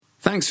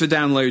Thanks for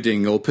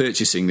downloading or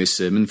purchasing this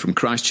sermon from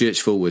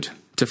Christchurch Fulwood.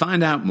 To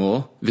find out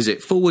more,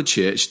 visit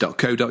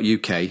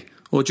fulwoodchurch.co.uk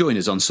or join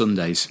us on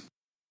Sundays.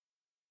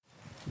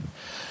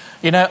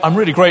 You know, I'm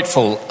really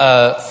grateful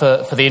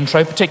for the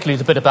intro, particularly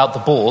the bit about the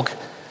Borg.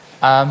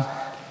 I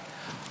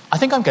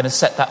think I'm going to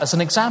set that as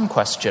an exam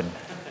question.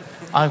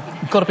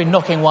 I've got to be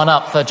knocking one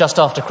up for just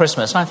after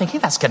Christmas, and I'm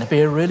thinking that's going to be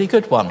a really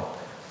good one.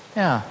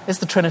 Yeah, is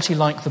the Trinity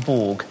like the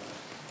Borg?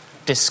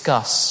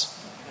 Discuss.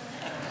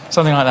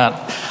 Something like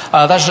that.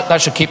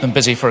 That should keep them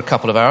busy for a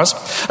couple of hours.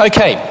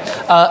 Okay,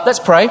 let's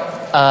pray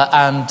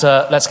and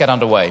let's get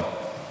underway.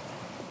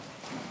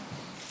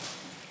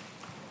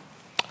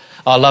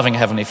 Our loving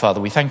Heavenly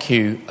Father, we thank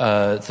you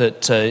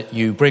that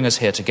you bring us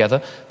here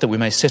together, that we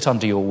may sit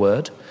under your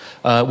word.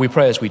 We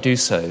pray as we do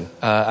so,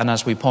 and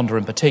as we ponder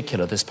in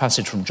particular this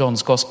passage from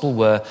John's Gospel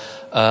where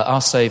our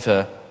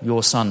Saviour,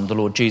 your Son, the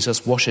Lord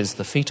Jesus, washes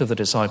the feet of the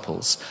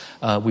disciples.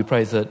 We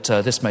pray that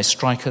this may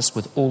strike us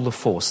with all the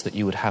force that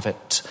you would have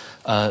it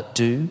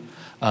do.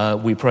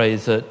 We pray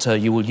that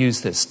you will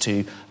use this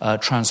to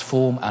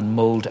transform and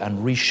mould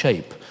and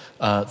reshape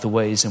the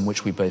ways in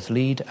which we both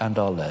lead and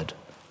are led.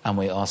 And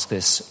we ask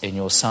this in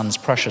your Son's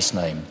precious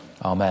name.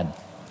 Amen.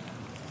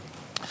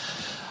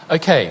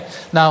 Okay,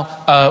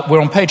 now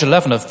we're on page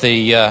 11 of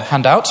the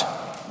handout,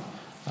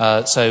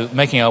 so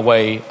making our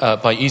way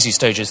by easy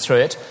stages through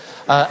it.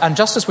 And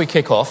just as we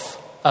kick off,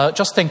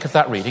 just think of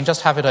that reading,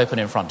 just have it open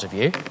in front of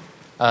you.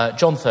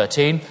 John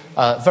 13,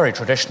 very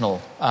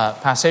traditional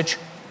passage,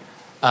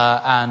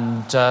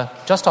 and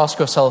just ask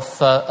yourself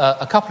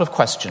a couple of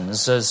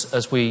questions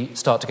as we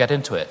start to get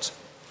into it.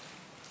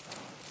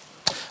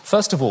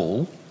 First of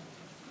all,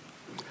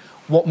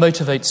 what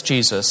motivates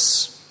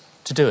Jesus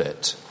to do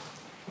it?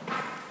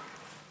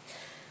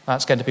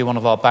 That's going to be one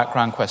of our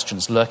background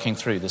questions lurking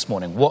through this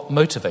morning. What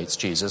motivates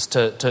Jesus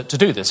to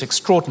do this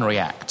extraordinary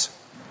act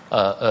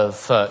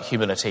of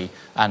humility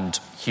and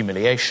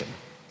humiliation?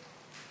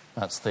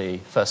 That's the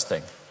first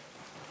thing.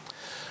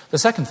 The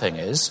second thing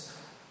is,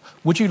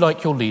 would you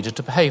like your leader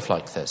to behave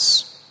like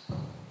this?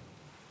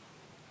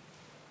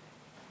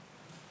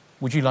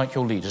 Would you like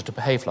your leader to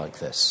behave like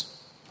this?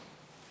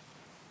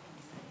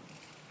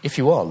 If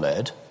you are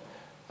led,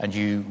 and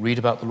you read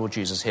about the Lord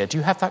Jesus here, do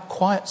you have that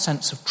quiet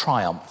sense of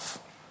triumph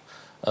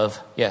of,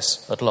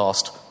 yes, at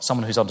last,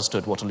 someone who's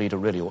understood what a leader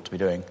really ought to be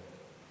doing?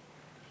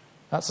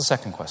 That's the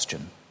second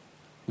question.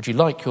 Would you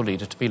like your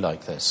leader to be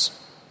like this?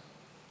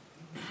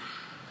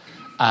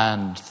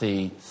 And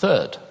the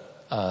third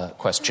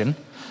question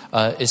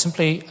is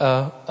simply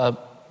a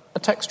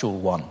textual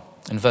one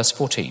in verse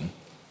 14.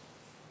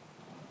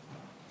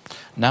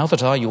 Now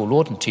that I, your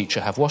Lord and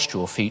teacher, have washed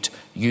your feet,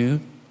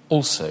 you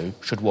also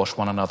should wash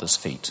one another's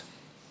feet.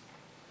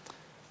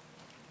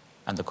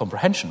 And the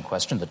comprehension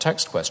question, the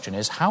text question,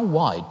 is how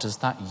wide does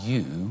that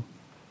you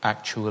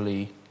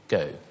actually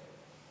go?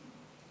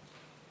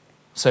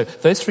 So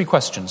those three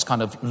questions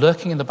kind of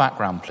lurking in the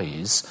background,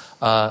 please,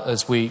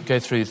 as we go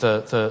through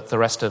the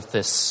rest of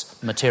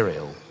this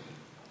material.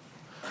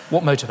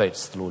 What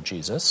motivates the Lord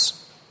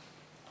Jesus?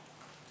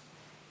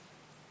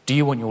 Do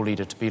you want your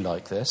leader to be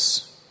like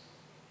this?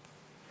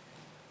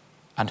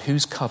 And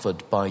who's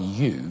covered by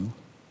you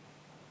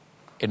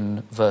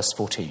in verse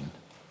 14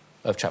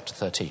 of chapter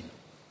 13?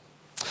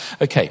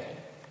 Okay,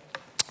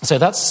 so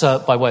that's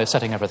by way of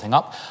setting everything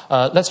up.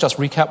 Let's just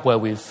recap where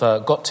we've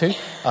got to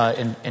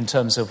in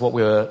terms of what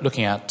we were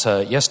looking at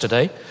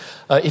yesterday.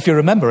 If you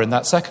remember, in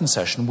that second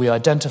session, we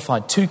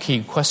identified two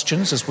key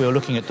questions as we were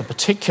looking at the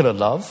particular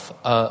love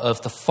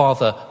of the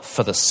Father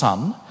for the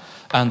Son.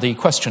 And the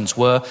questions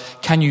were,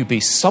 can you be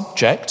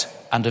subject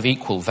and of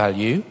equal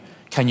value?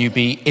 Can you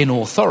be in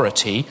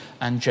authority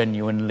and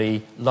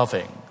genuinely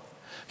loving?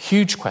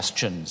 Huge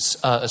questions,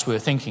 as we were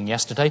thinking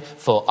yesterday,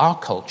 for our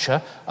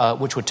culture,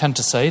 which would tend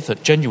to say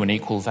that genuine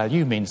equal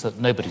value means that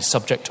nobody's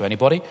subject to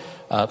anybody,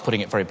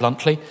 putting it very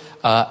bluntly,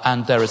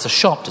 and there is a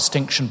sharp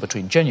distinction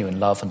between genuine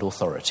love and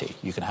authority.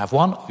 You can have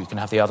one, you can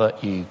have the other,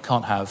 you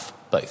can't have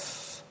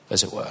both,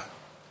 as it were.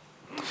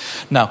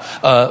 Now,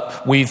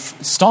 we've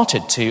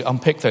started to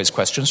unpick those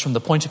questions from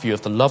the point of view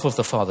of the love of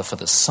the Father for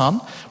the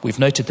Son. We've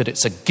noted that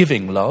it's a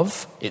giving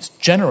love, it's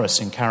generous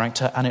in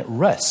character, and it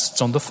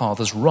rests on the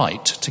Father's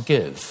right to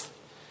give.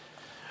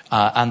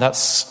 And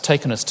that's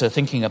taken us to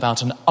thinking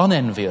about an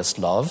unenvious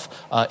love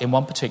in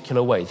one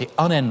particular way, the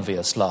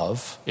unenvious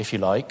love, if you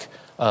like,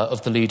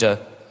 of the leader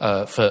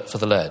for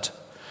the led.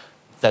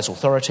 There's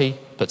authority,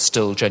 but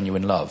still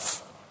genuine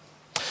love.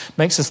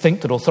 Makes us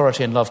think that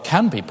authority and love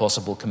can be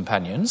possible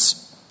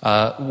companions,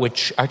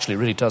 which actually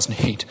really does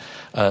need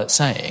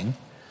saying.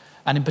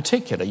 And in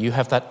particular, you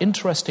have that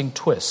interesting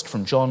twist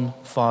from John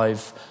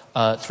 5,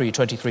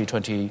 23,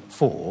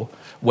 24,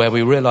 where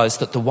we realise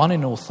that the one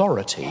in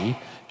authority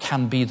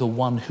can be the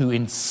one who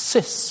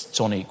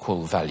insists on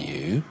equal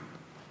value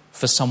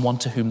for someone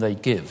to whom they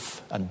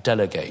give and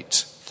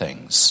delegate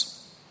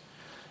things.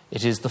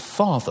 It is the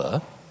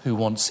Father who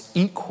wants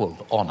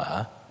equal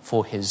honour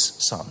for his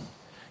Son.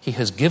 He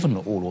has given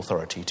all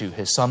authority to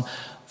his Son,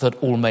 that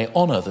all may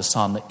honour the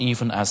Son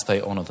even as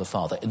they honour the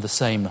Father, in the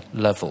same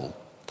level,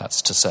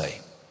 that's to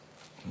say.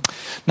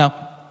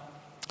 Now,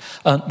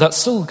 that's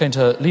still going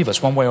to leave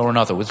us one way or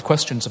another with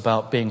questions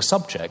about being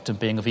subject and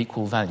being of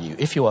equal value.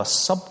 If you are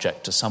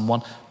subject to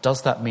someone,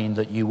 does that mean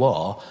that you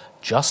are,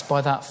 just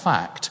by that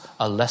fact,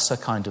 a lesser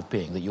kind of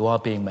being, that you are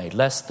being made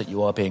less, that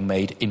you are being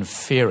made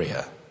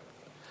inferior?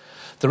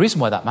 The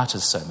reason why that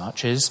matters so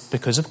much is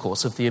because, of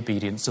course, of the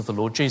obedience of the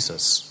Lord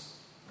Jesus.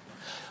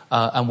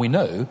 And we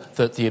know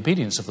that the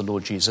obedience of the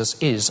Lord Jesus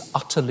is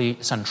utterly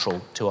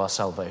central to our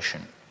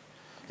salvation.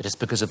 It is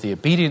because of the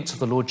obedience of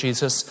the Lord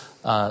Jesus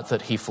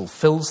that he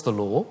fulfills the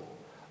law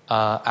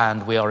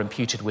and we are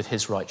imputed with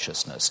his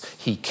righteousness.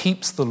 He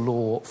keeps the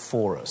law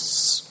for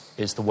us,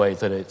 is the way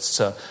that it's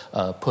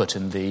put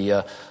in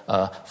the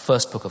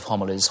first book of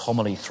homilies,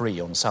 homily 3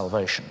 on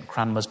salvation.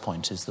 Cranmer's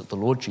point is that the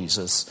Lord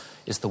Jesus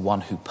is the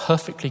one who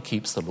perfectly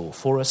keeps the law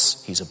for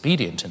us. He's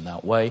obedient in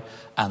that way,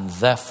 and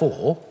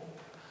therefore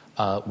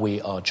we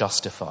are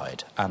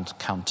justified and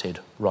counted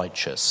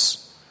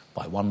righteous.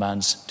 By one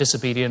man's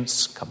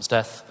disobedience comes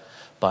death.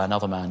 By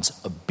another man's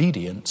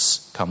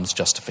obedience comes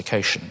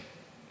justification.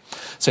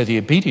 So the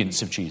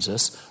obedience of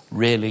Jesus,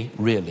 really,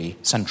 really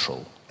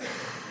central.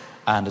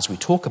 And as we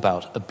talk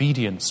about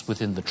obedience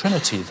within the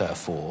Trinity,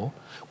 therefore,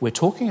 we're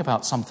talking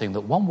about something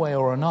that one way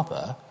or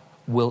another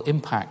will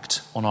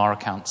impact on our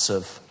accounts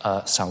of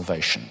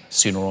salvation,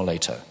 sooner or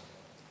later.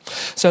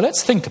 So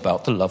let's think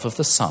about the love of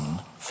the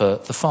Son for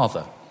the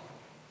Father.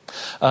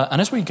 And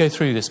as we go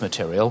through this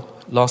material,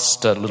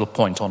 last little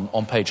point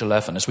on page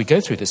 11, as we go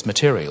through this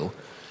material,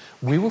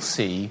 we will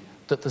see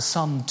that the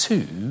Son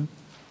too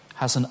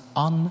has an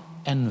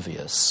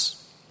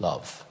unenvious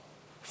love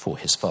for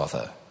his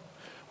Father,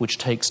 which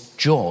takes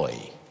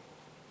joy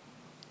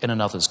in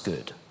another's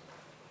good,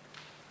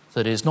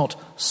 that is not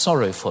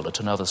sorrowful at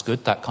another's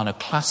good, that kind of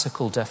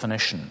classical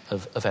definition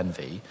of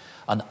envy,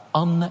 an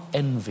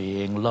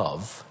unenvying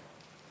love,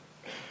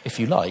 if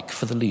you like,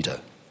 for the leader.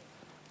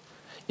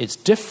 It's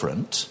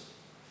different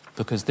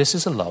because this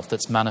is a love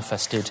that's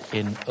manifested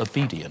in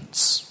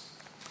obedience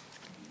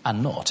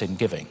and not in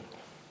giving,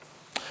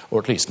 or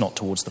at least not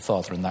towards the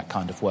Father in that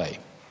kind of way.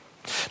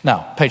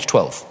 Now, page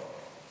 12.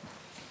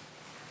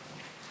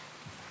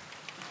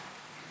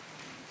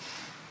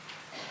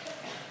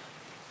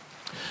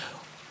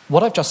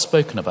 What I've just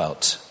spoken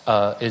about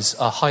is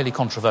a highly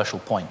controversial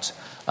point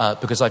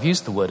because I've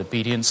used the word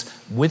obedience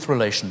with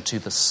relation to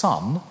the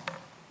Son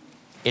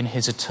in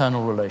his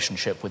eternal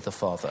relationship with the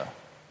Father.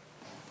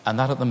 And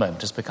that at the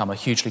moment has become a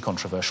hugely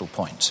controversial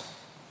point.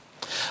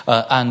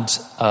 And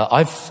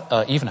I've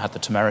even had the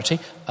temerity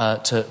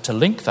to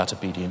link that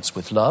obedience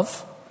with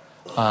love.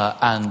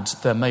 And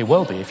there may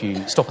well be, if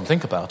you stop and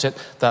think about it,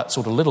 that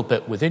sort of little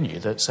bit within you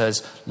that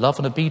says, love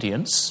and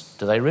obedience,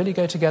 do they really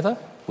go together?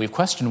 We've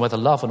questioned whether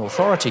love and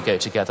authority go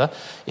together.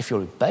 If you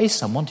obey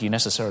someone, do you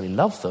necessarily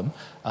love them?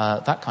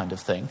 That kind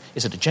of thing.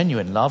 Is it a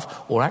genuine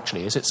love, or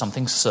actually is it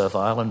something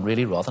servile and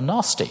really rather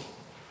nasty?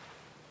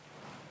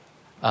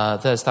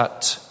 There's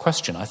that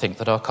question, I think,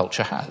 that our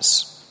culture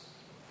has.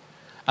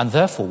 And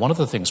therefore, one of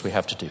the things we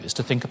have to do is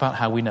to think about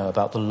how we know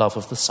about the love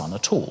of the Son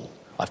at all.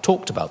 I've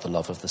talked about the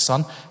love of the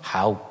Son.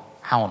 How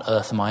on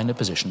earth am I in a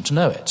position to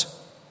know it?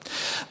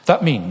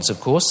 That means,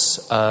 of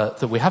course,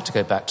 that we have to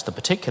go back to the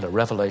particular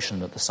revelation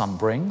that the Son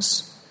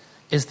brings.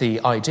 Is the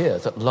idea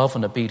that love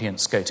and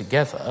obedience go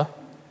together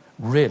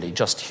really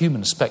just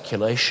human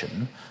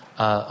speculation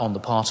on the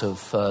part of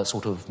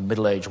sort of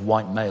middle-aged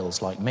white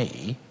males like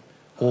me,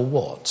 or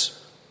what?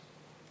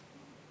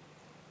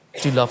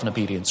 Do love and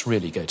obedience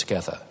really go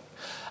together?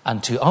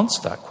 And to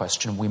answer that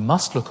question, we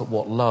must look at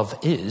what love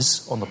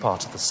is on the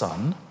part of the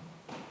Son,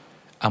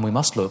 and we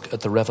must look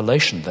at the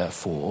revelation,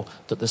 therefore,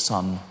 that the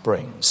Son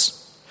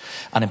brings.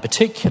 And in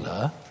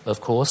particular,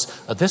 of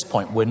course, at this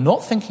point, we're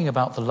not thinking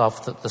about the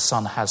love that the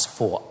Son has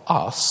for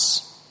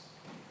us,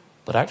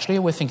 but actually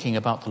we're thinking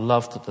about the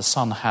love that the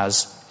Son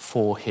has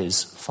for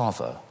his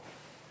Father.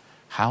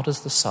 How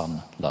does the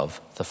Son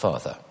love the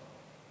Father?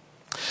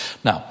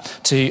 Now,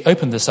 to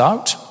open this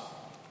out,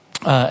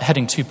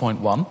 heading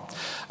 2.1,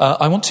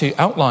 I want to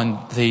outline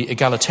the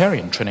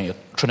egalitarian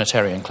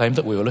Trinitarian claim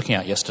that we were looking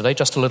at yesterday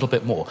just a little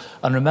bit more.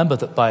 And remember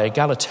that by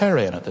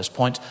egalitarian at this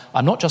point,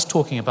 I'm not just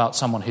talking about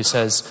someone who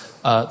says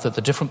that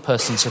the different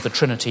persons of the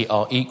Trinity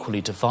are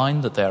equally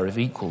divine, that they are of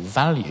equal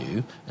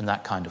value in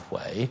that kind of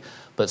way,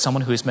 but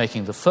someone who is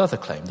making the further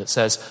claim that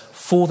says,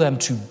 for them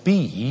to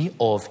be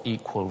of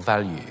equal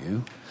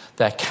value,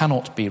 there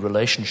cannot be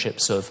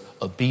relationships of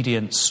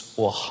obedience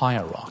or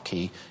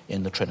hierarchy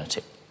in the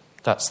Trinity.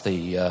 That's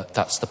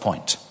the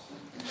point.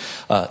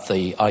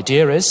 The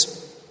idea is,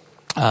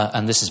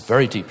 and this is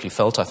very deeply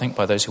felt, I think,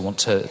 by those who want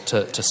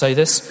to say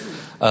this,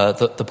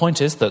 that the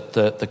point is that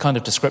the kind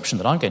of description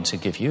that I'm going to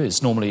give you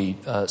is normally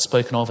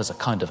spoken of as a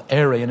kind of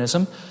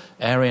Arianism,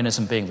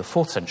 Arianism being the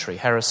 4th century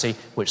heresy,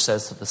 which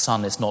says that the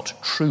Son is not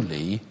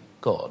truly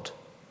God.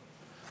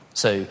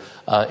 So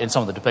in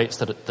some of the debates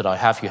that I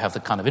have, you have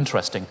the kind of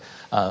interesting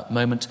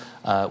moment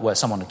where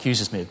someone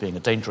accuses me of being a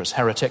dangerous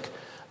heretic,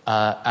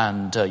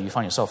 and you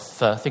find yourself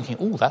thinking,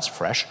 oh, that's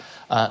fresh.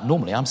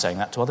 Normally I'm saying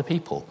that to other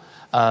people.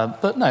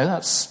 But no,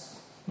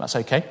 that's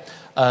okay.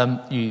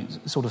 you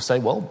sort of say,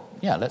 well,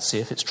 yeah, let's see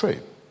if it's true.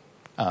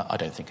 I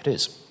don't think it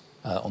is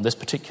on this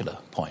particular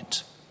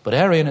point. But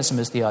Arianism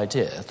is the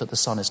idea that the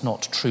Son is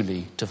not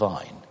truly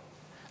divine.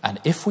 And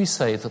if we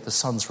say that the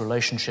Son's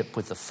relationship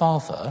with the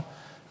Father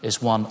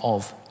is one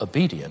of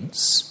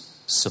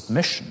obedience,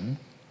 submission,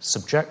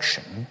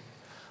 subjection,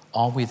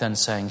 are we then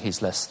saying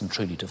he's less than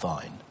truly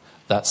divine?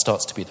 That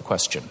starts to be the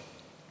question.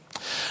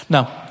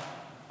 Now,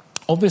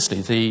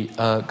 obviously, the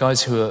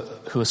guys who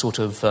are sort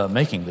of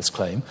making this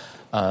claim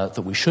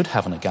that we should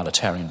have an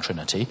egalitarian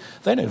Trinity,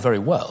 they know very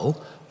well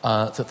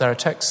that there are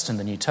texts in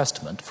the New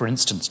Testament, for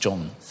instance,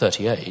 John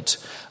 38,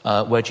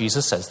 where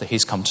Jesus says that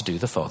he's come to do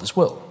the Father's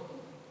will.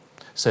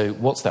 So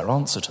what's their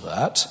answer to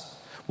that?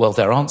 Well,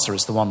 their answer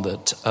is the one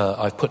that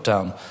I've put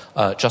down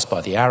just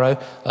by the arrow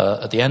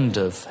at the end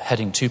of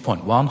heading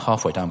 2.1,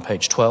 halfway down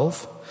page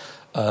 12.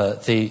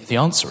 The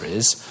answer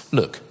is,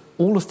 look,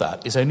 all of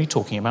that is only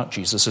talking about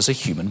Jesus as a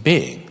human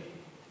being.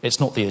 It's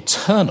not the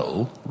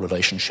eternal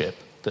relationship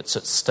that's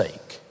at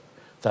stake.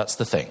 That's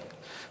the thing.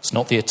 It's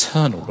not the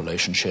eternal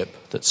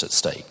relationship that's at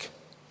stake.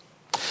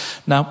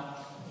 Now,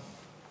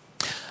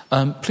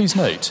 please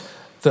note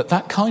that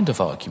that kind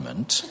of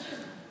argument,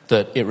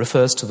 that it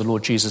refers to the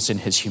Lord Jesus in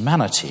his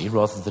humanity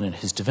rather than in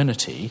his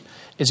divinity,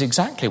 is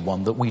exactly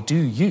one that we do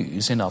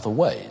use in other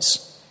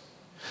ways.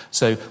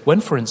 So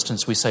when, for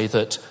instance, we say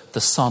that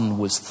the Son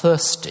was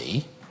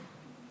thirsty,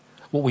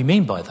 what we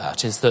mean by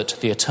that is that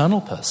the eternal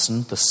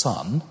person, the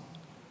Son,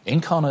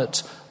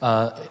 incarnate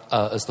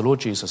as the Lord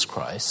Jesus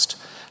Christ,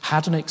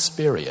 had an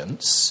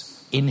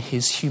experience in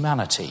his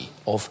humanity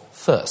of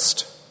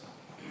thirst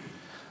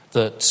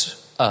that,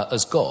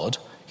 as God,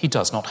 he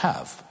does not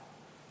have.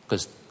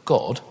 Because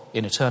God,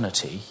 in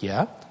eternity,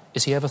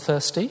 is he ever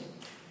thirsty?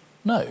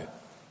 No.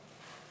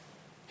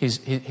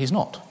 He's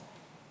not.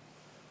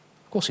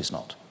 Of course he's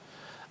not.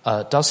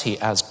 Does he,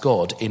 as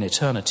God in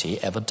eternity,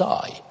 ever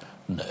die?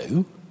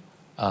 No.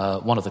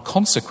 One of the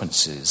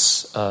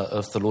consequences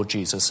of the Lord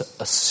Jesus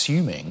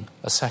assuming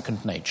a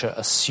second nature,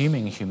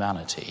 assuming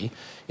humanity,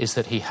 is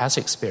that he has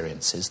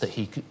experiences that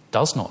he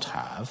does not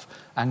have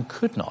and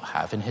could not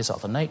have in his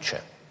other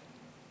nature.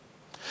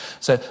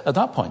 So at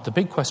that point, the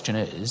big question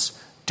is,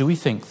 do we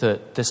think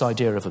that this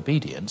idea of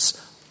obedience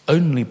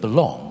only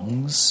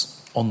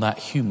belongs on that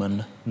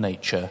human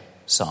nature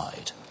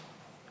side?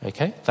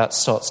 Okay, that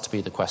starts to be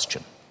the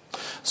question.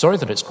 Sorry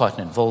that it's quite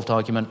an involved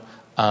argument.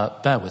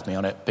 Bear with me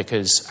on it,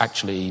 because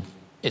actually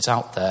it's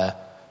out there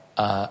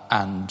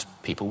and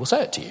people will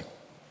say it to you.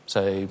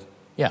 So,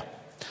 yeah,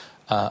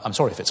 I'm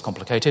sorry if it's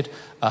complicated,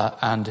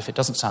 and if it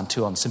doesn't sound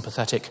too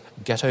unsympathetic,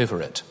 get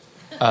over it.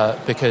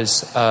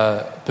 Because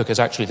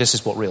actually this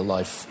is what real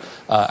life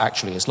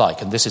actually is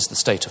like, and this is the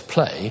state of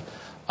play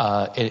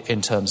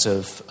in terms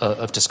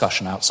of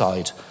discussion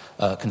outside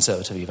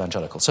conservative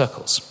evangelical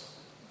circles.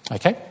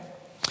 Okay?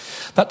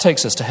 That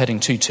takes us to heading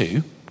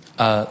 2.2,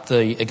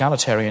 the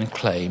egalitarian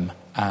claim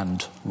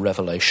and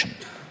revelation.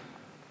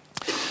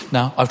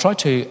 Now, I've tried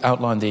to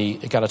outline the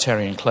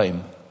egalitarian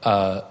claim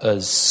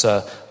as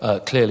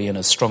clearly and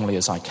as strongly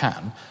as I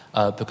can,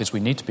 because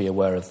we need to be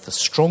aware of the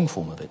strong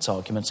form of its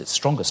arguments, its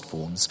strongest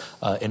forms,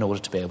 in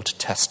order to be able to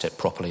test it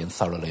properly and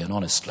thoroughly and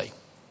honestly.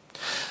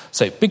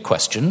 So, big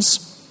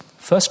questions.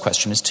 First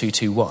question is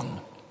 2.2.1.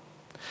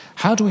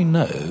 How do we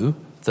know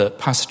that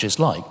passages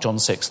like John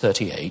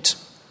 6:38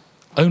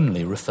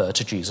 only refer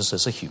to Jesus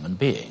as a human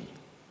being?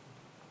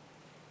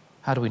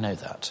 How do we know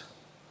that?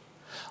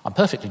 I'm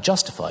perfectly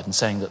justified in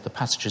saying that the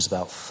passages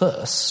about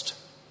thirst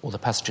or the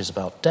passages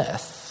about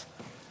death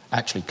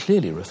actually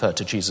clearly refer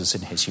to Jesus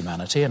in his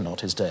humanity and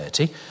not his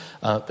deity,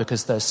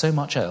 because there's so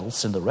much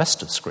else in the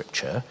rest of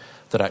Scripture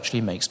that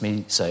actually makes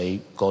me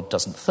say God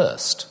doesn't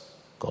thirst,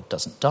 God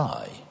doesn't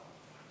die,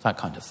 that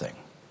kind of thing.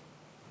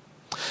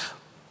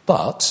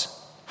 But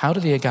how do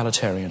the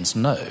egalitarians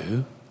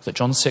know that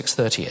John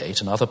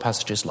 6:38 and other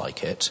passages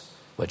like it,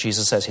 where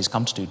Jesus says he's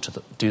come to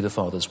do the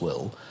Father's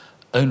will,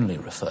 only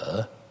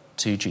refer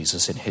to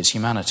Jesus in his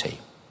humanity?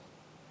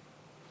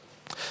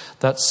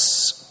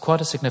 That's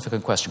quite a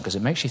significant question, because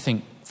it makes you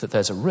think that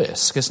there's a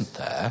risk, isn't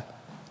there,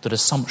 that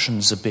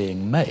assumptions are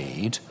being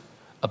made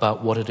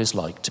about what it is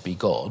like to be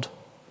God,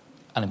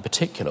 and in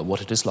particular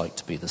what it is like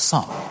to be the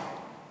Son.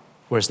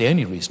 Whereas the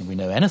only reason we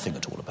know anything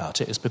at all about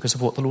it is because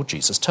of what the Lord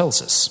Jesus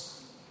tells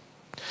us.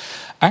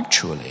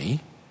 Actually,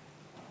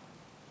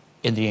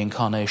 in the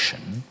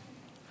incarnation,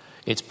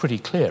 it's pretty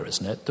clear,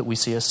 isn't it, that we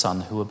see a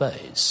Son who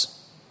obeys.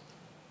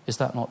 Is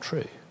that not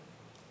true?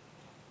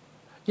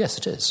 Yes,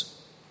 it is.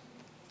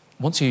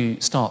 Once you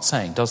start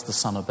saying, does the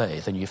Son obey,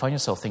 then you find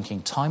yourself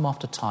thinking time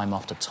after time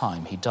after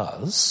time he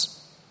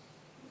does.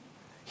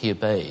 He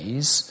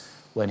obeys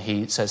when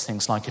he says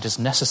things like, it is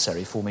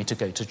necessary for me to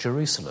go to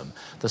Jerusalem.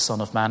 The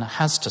Son of Man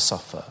has to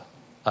suffer,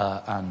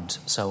 and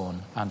so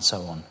on, and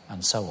so on,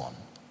 and so on.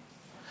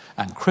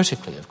 And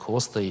critically, of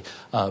course, the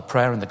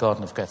prayer in the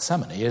Garden of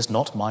Gethsemane is,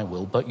 not my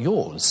will, but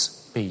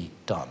yours be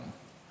done.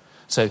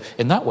 So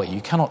in that way, you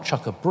cannot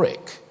chuck a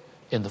brick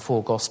in the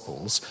four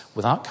Gospels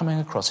without coming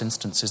across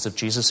instances of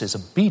Jesus'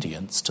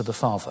 obedience to the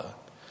Father.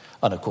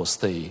 And of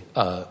course,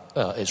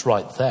 it's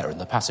right there in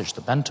the passage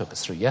that Ben took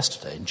us through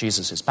yesterday, in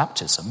Jesus'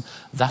 baptism,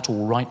 that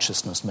all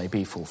righteousness may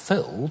be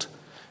fulfilled.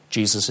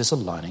 Jesus is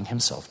aligning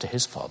himself to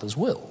his Father's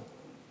will,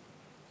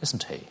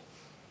 isn't he?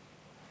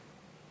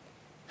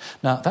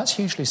 Now, that's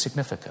hugely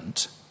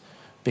significant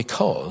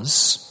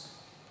because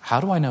how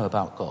do I know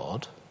about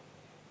God?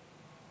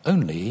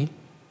 Only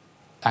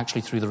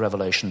actually through the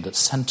revelation that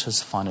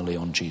centres finally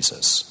on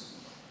Jesus.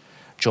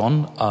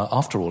 John,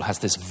 after all, has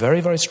this very,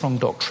 very strong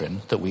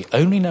doctrine that we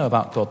only know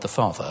about God the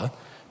Father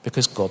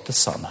because God the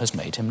Son has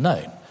made him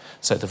known.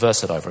 So the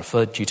verse that I've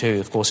referred you to,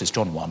 of course, is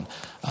John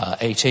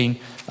 1:18.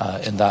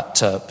 In that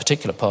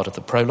particular part of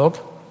the prologue,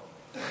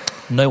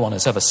 no one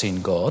has ever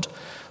seen God,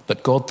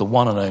 but God, the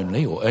one and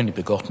only, or only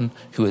begotten,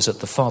 who is at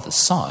the Father's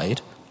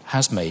side,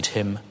 has made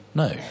him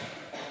known.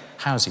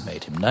 How has he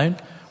made him known?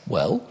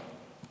 Well,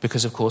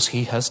 because, of course,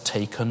 he has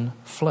taken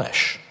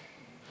flesh.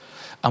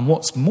 And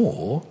what's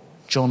more,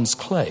 John's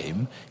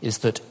claim is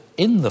that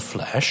in the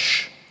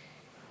flesh,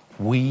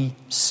 we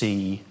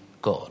see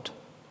God.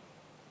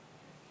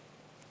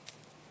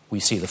 We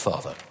see the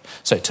Father.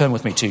 So turn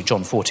with me to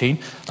John 14,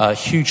 a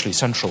hugely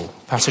central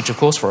passage, of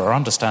course, for our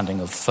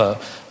understanding of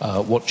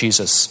what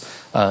Jesus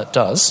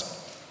does.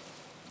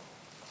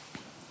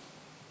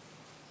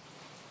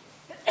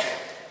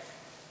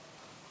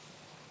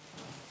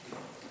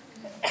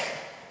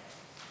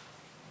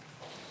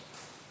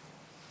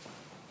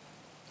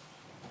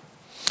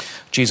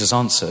 Jesus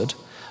answered,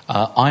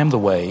 I am the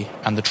way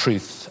and the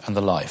truth and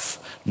the life.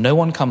 No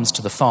one comes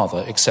to the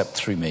Father except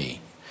through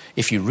me.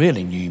 If you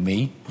really knew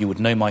me, you would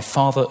know my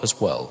Father as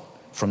well.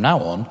 From now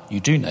on, you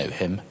do know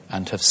him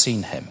and have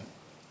seen him.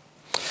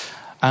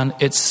 And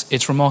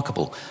it's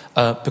remarkable,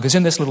 because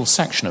in this little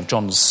section of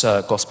John's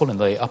Gospel, in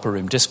the Upper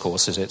Room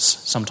Discourse, as it's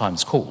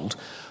sometimes called,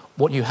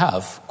 what you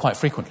have quite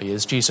frequently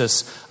is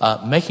Jesus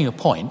making a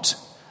point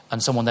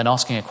and someone then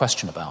asking a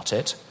question about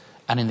it,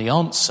 and in the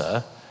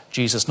answer,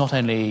 Jesus not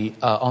only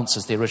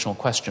answers the original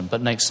question, but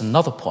makes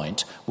another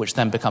point, which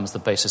then becomes the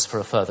basis for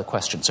a further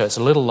question. So it's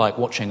a little like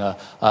watching a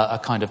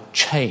kind of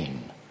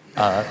chain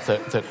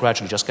that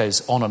gradually just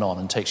goes on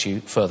and takes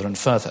you further and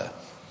further.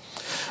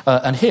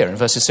 And here, in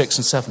verses 6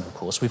 and 7, of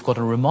course, we've got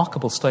a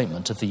remarkable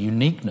statement of the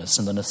uniqueness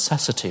and the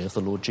necessity of the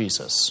Lord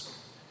Jesus.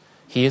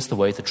 He is the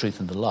way, the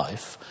truth, and the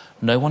life.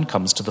 No one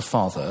comes to the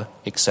Father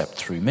except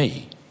through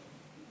me.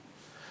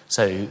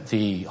 So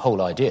the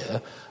whole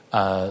idea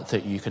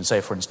that you can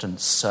say, for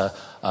instance,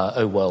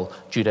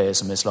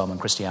 Judaism, Islam and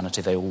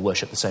Christianity, they all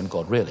worship the same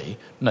God, really.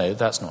 No,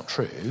 that's not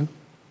true.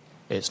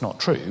 It's not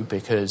true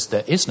because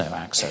there is no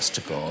access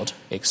to God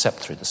except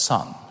through the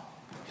Son,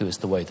 who is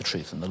the way, the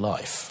truth and the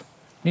life.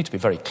 You need to be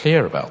very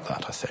clear about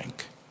that, I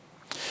think.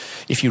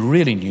 If you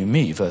really knew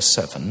me, verse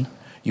 7,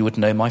 you would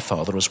know my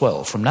Father as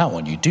well. From now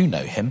on, you do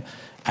know him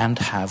and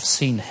have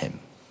seen him.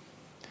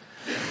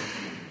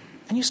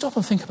 And you stop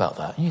and think about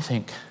that and you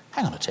think,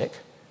 hang on a tick.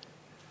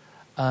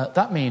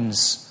 That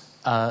means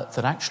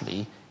that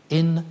actually,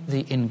 in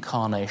the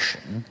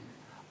incarnation,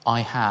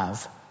 I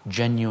have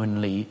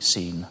genuinely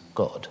seen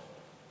God.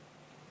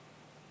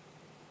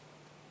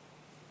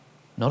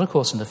 Not, of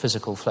course, in the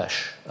physical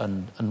flesh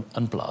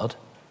and blood,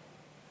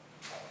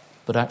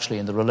 but actually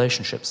in the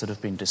relationships that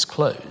have been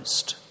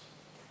disclosed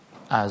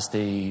as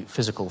the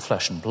physical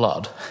flesh and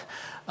blood,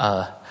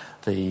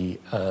 the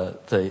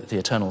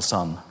eternal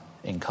Son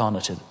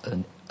incarnated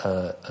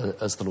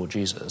as the Lord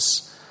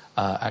Jesus,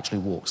 actually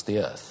walks the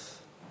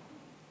earth.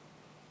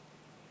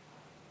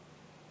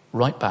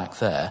 Right back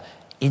there,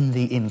 in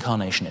the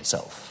incarnation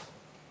itself,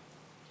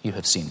 you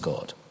have seen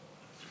God.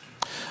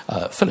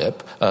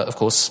 Philip, of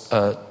course,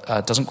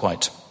 doesn't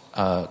quite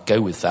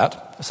go with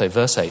that. So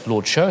verse 8,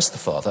 Lord, show us the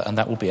Father, and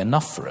that will be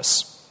enough for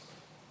us.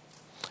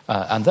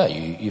 And there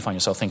you find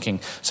yourself thinking,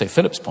 so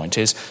Philip's point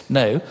is,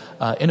 no,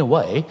 in a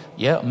way,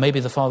 yeah, maybe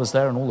the Father's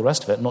there and all the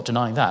rest of it, not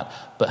denying that,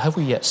 but have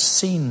we yet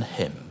seen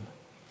him?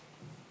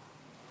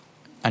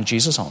 And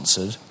Jesus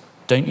answered,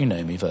 don't you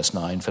know me, verse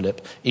 9,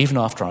 Philip, even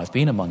after I've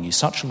been among you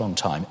such a long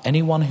time,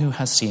 anyone who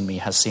has seen me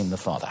has seen the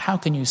Father. How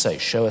can you say,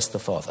 show us the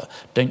Father?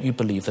 Don't you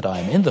believe that I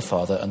am in the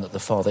Father and that the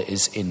Father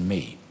is in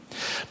me?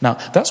 Now,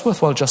 that's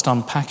worthwhile just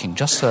unpacking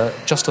just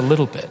a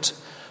little bit,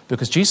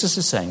 because Jesus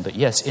is saying that,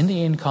 yes, in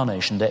the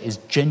incarnation there is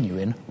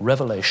genuine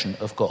revelation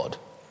of God,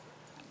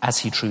 as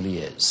he truly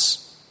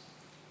is.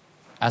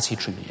 As he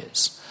truly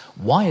is.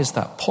 Why is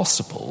that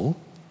possible?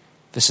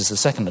 This is the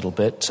second little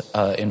bit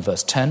in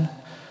verse 10.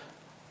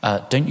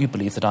 Don't you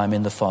believe that I am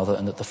in the Father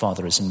and that the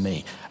Father is in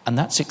me? And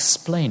that's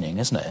explaining,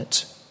 isn't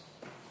it,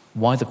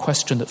 why the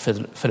question that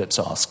Philip's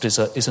asked is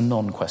a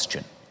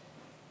non-question.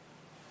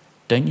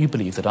 Don't you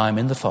believe that I am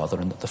in the Father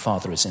and that the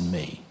Father is in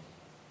me?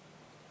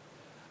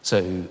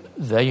 So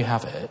there you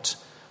have it,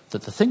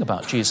 that the thing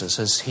about Jesus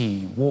as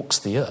he walks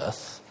the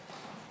earth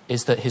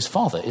is that his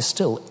Father is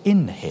still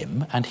in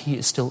him and he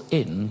is still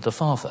in the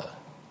Father.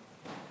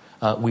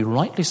 We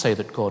rightly say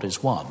that God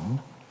is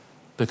one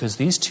because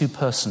these two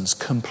persons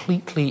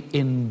completely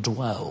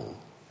indwell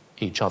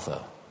each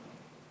other.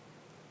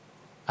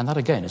 And that,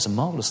 again, is a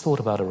marvellous thought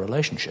about a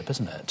relationship,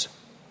 isn't it?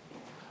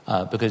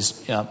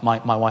 Because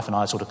my wife and I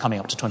are sort of coming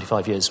up to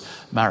 25 years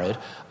married,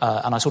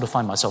 and I sort of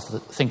find myself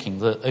thinking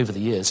that over the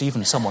years,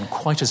 even someone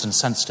quite as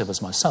insensitive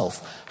as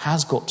myself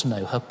has got to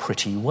know her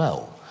pretty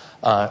well,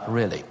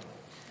 really.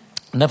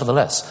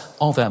 Nevertheless,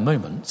 are there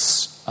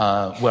moments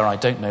where I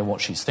don't know what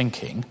she's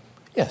thinking?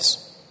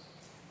 Yes.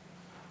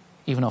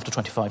 Even after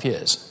 25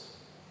 years.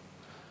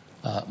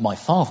 My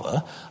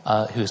father,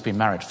 who has been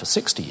married for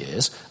 60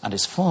 years and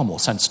is far more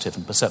sensitive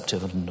and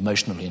perceptive and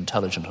emotionally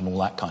intelligent and all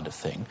that kind of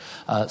thing,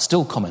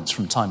 still comments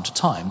from time to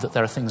time that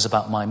there are things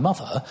about my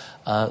mother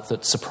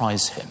that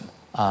surprise him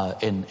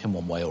in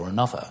one way or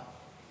another.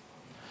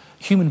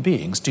 Human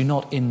beings do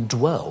not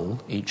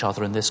indwell each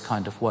other in this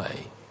kind of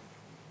way.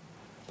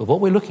 But what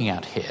we're looking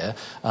at here,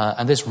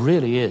 and this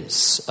really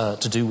is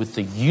to do with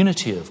the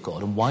unity of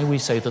God and why we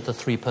say that the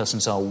three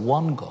persons are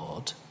one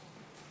God,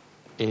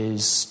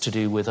 is to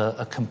do with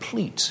a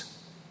complete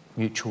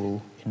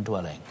mutual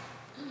indwelling.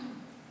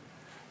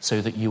 So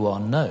that you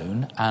are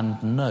known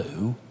and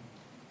know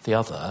the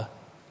other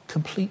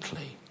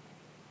completely.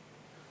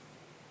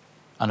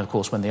 And of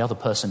course, when the other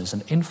person is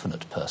an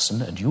infinite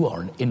person and you are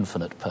an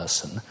infinite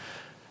person,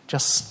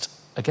 just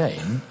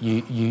again,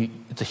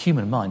 the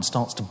human mind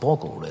starts to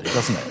boggle, really,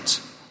 doesn't it?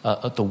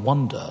 At the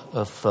wonder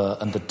of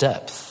and the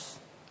depth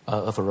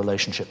of a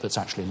relationship that's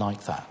actually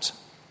like that.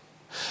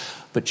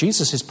 But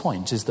Jesus'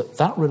 point is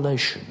that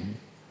relation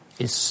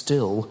is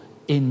still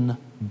in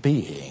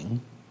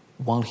being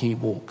while he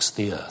walks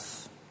the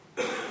earth.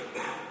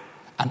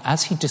 And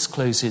as he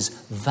discloses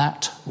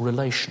that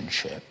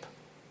relationship,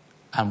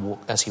 and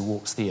as he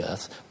walks the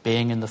earth,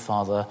 being in the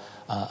Father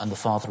and the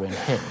Father in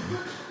him,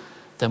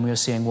 then we are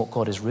seeing what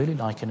God is really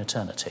like in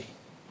eternity.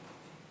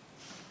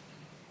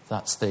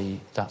 That's the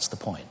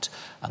point.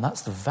 And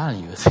that's the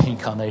value of the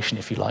incarnation,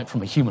 if you like,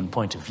 from a human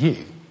point of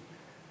view.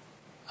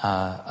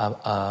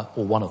 Or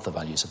one of the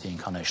values of the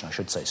incarnation, I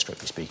should say,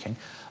 strictly speaking.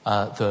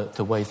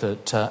 The way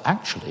that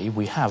actually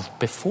we have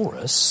before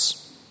us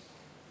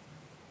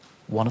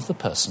one of the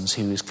persons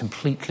who is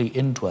completely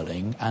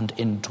indwelling and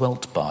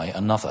indwelt by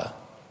another.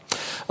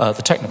 The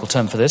technical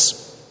term for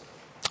this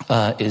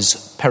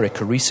is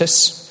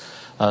perichoresis.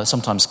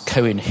 Sometimes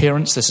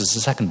co-inherence. This is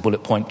the second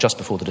bullet point just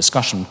before the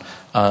discussion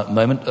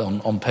moment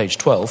on page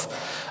 12.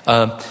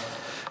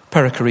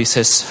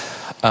 Perichoresis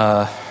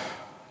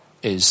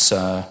is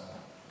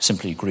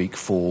simply Greek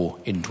for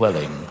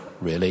indwelling,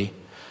 really.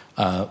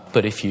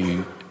 But if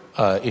you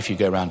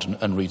go around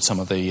and read some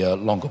of the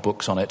longer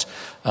books on it,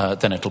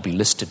 then it'll be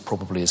listed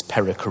probably as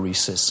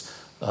perichoresis,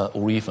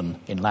 or even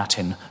in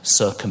Latin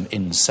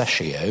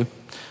circumincessio.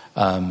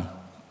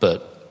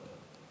 But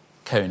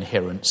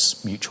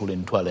co-inherence, mutual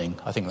indwelling,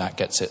 I think that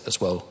gets it as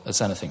well as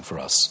anything for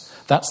us.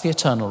 That's the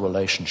eternal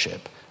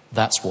relationship.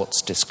 That's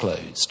what's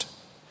disclosed.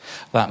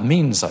 That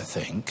means, I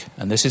think,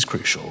 and this is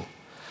crucial,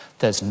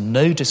 there's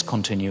no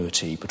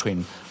discontinuity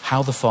between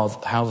how the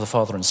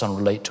Father and Son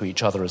relate to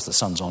each other as the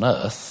sons on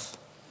earth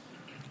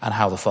and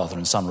how the Father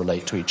and Son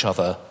relate to each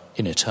other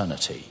in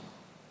eternity.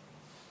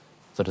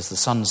 That as the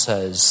Son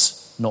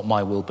says, not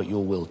my will but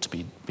your will to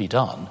be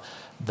done,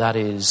 that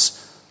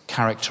is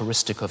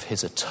characteristic of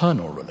his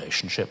eternal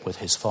relationship with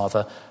his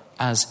Father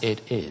as it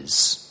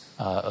is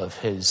of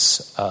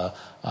his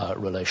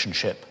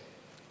relationship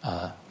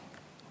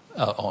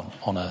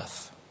on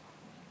earth.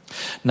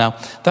 Now,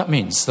 that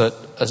means that,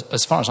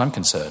 as far as I'm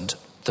concerned,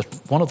 that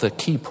one of the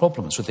key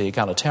problems with the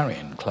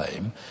egalitarian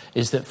claim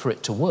is that for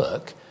it to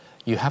work,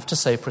 you have to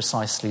say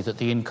precisely that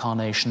the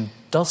incarnation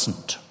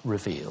doesn't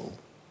reveal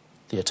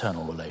the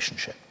eternal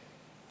relationship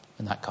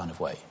in that kind of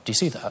way. Do you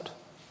see that?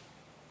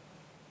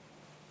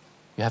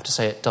 You have to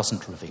say it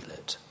doesn't reveal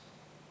it.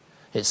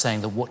 It's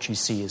saying that what you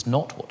see is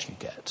not what you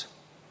get.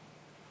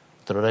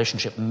 The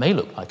relationship may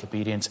look like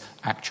obedience,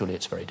 actually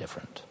it's very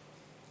different.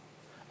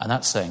 And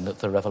that's saying that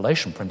the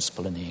revelation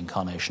principle in the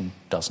incarnation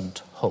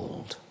doesn't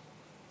hold.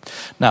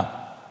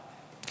 Now,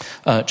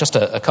 just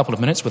a couple of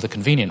minutes with a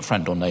convenient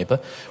friend or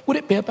neighbour. Would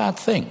it be a bad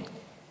thing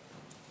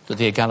that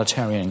the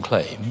egalitarian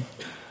claim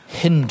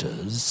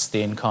hinders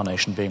the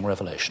incarnation being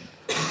revelation?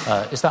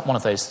 Is that one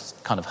of those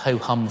kind of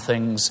ho-hum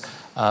things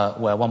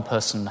where one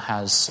person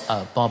has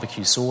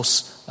barbecue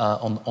sauce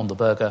on the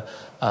burger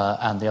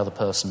and the other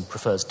person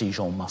prefers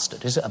Dijon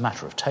mustard? Is it a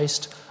matter of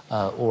taste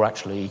or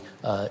actually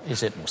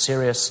is it more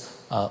serious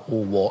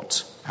or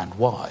what and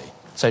why?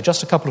 So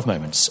just a couple of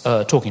moments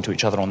talking to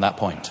each other on that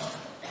point.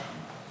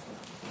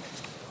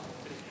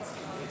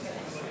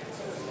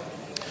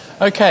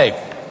 Okay.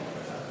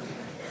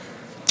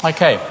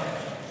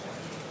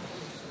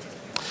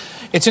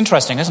 It's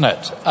interesting, isn't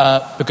it?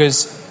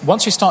 Because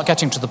once you start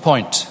getting to the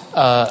point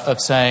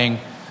of saying,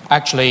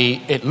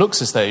 actually, it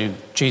looks as though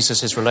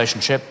Jesus'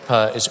 relationship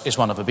is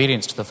one of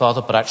obedience to the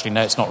Father, but actually,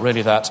 no, it's not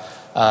really that.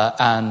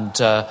 And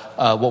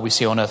what we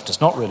see on earth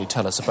does not really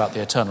tell us about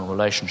the eternal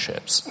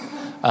relationships.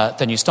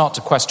 Then you start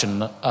to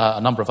question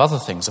a number of other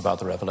things about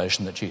the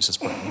revelation that Jesus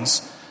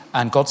brings,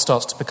 and God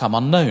starts to become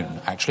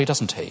unknown, actually,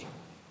 doesn't he?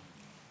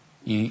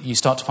 You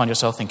start to find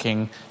yourself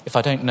thinking, if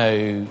I don't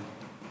know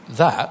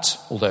that,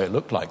 although it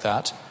looked like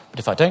that, but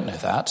if I don't know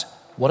that,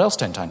 what else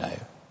don't I know?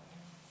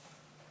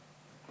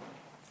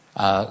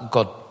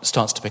 God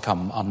starts to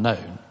become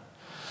unknown.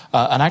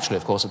 And actually,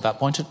 of course, at that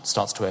point, it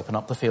starts to open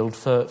up the field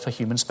for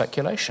human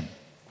speculation.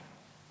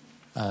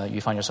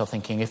 You find yourself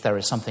thinking, if there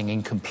is something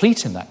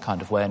incomplete in that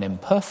kind of way and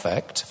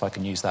imperfect, if I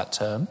can use that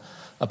term,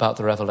 about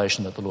the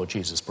revelation that the Lord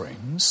Jesus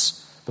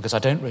brings, because I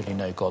don't really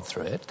know God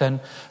through it,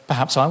 then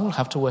perhaps I will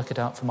have to work it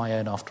out for my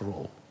own after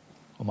all,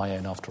 or my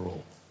own after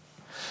all.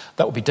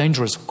 That would be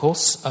dangerous, of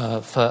course,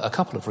 for a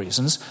couple of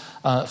reasons.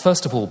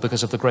 First of all,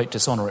 because of the great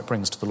dishonour it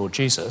brings to the Lord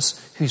Jesus,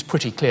 who's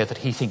pretty clear that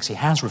he thinks he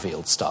has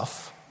revealed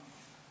stuff.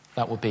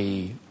 That would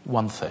be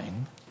one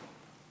thing.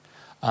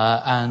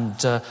 And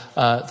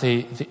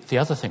the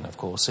other thing, of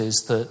course,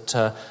 is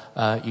that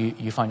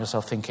you find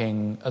yourself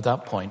thinking at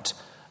that point,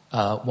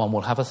 one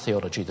will have a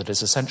theology that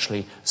is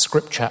essentially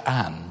Scripture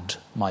and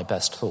my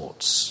best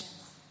thoughts,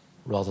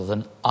 rather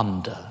than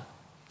under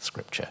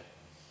Scripture.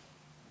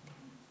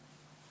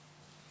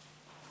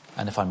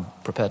 And if I'm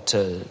prepared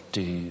to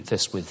do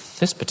this with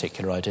this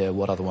particular idea,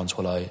 what other ones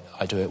will I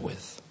do it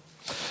with?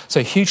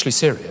 So hugely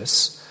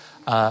serious,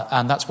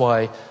 and that's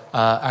why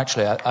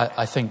actually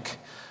I think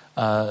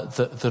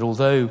that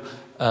although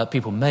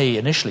people may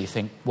initially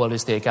think, well,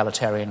 is the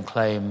egalitarian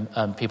claim,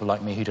 people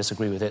like me who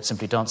disagree with it,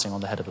 simply dancing on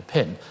the head of a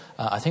pin?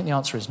 I think the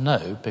answer is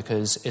no,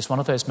 because it's one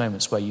of those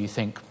moments where you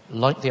think,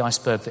 like the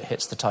iceberg that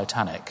hits the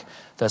Titanic,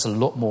 there's a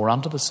lot more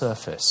under the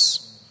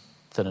surface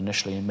than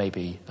initially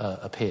maybe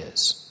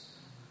appears.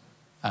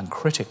 And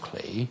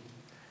critically,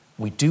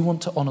 we do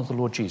want to honour the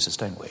Lord Jesus,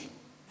 don't we?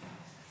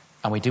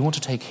 And we do want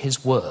to take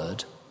his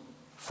word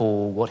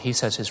for what he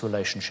says his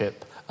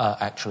relationship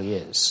actually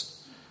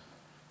is.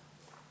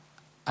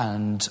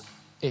 And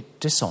it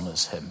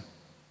dishonours him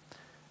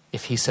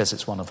if he says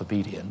it's one of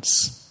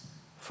obedience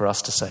for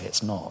us to say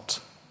it's not.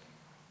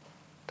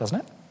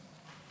 Doesn't it?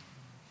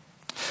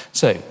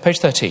 So, page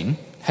 13,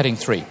 heading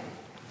 3.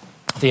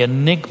 The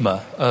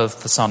enigma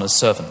of the Son as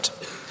servant.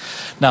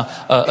 Now,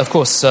 of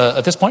course,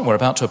 at this point we're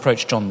about to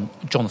approach John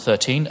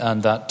 13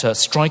 and that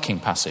striking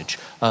passage,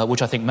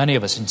 which I think many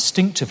of us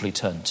instinctively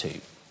turn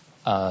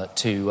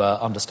to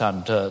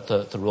understand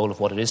the role of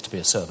what it is to be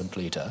a servant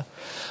leader.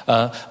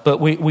 But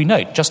we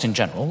note, just in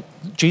general,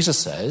 Jesus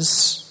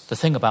says the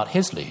thing about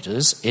his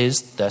leaders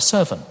is they're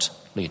servant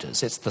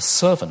leaders. It's the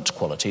servant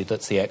quality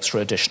that's the extra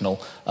additional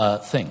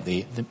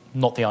thing,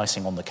 not the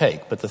icing on the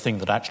cake, but the thing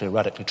that actually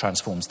radically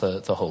transforms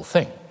the whole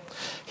thing.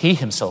 He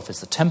himself is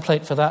the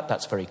template for that.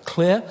 That's very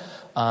clear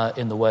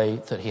in the way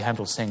that he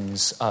handles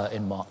things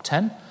in Mark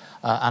 10.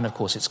 And, of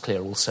course, it's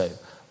clear also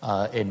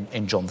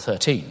in John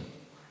 13.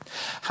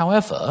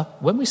 However,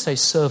 when we say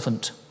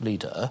servant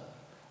leader,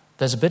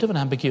 there's a bit of an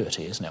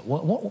ambiguity, isn't it?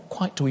 What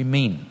quite do we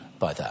mean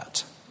by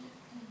that?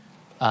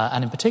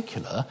 And in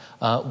particular,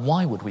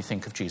 why would we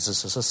think of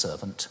Jesus as a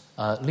servant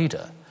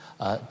leader?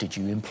 Did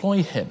you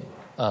employ him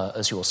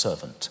as your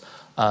servant?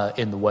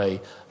 In the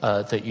way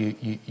that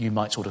you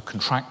might sort of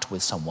contract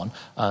with someone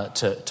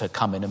to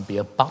come in and be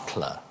a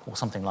butler or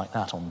something like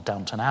that on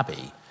Downton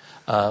Abbey,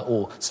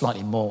 or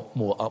slightly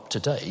more up to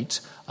date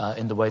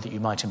in the way that you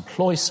might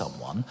employ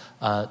someone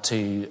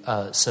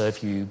to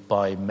serve you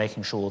by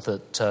making sure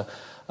that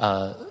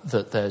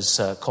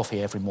there's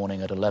coffee every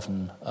morning at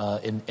 11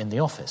 in the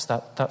office,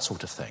 that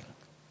sort of thing.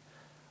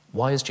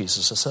 Why is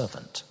Jesus a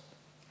servant?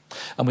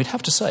 And we'd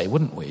have to say,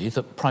 wouldn't we,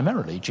 that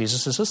primarily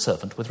Jesus is a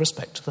servant with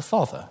respect to the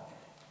Father.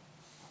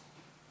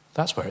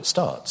 That's where it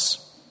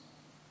starts.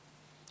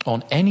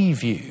 On any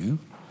view,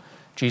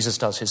 Jesus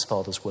does his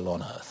Father's will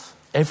on earth.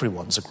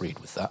 Everyone's agreed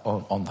with that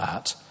on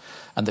that.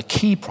 And the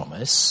key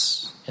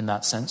promise in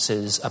that sense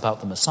is about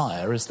the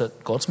Messiah is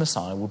that God's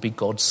Messiah will be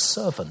God's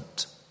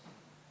servant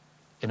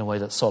in a way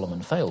that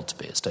Solomon failed to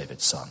be as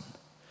David's son.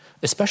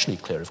 Especially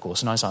clear, of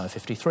course, in Isaiah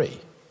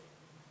 53.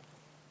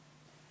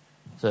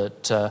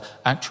 That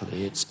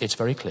actually it's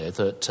very clear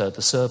that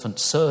the servant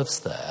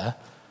serves there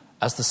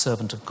as the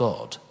servant of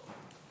God.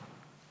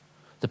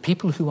 The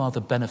people who are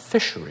the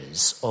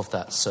beneficiaries of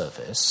that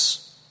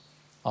service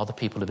are the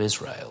people of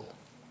Israel.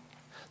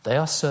 They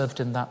are served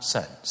in that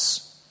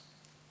sense.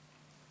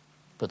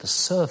 But the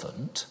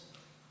servant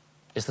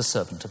is the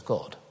servant of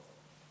God.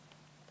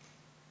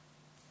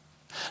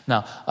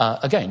 Now,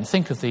 again,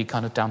 think of the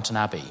kind of Downton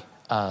Abbey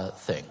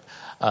thing,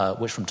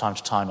 which from time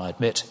to time, I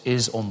admit,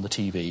 is on the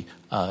TV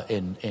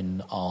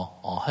in our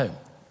home.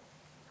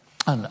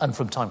 And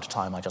from time to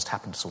time, I just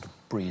happen to sort of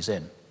breeze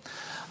in.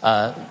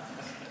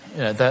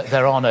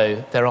 There are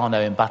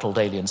no embattled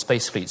alien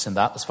space fleets in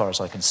that, as far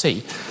as I can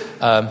see.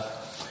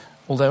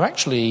 Although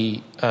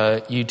actually,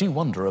 you do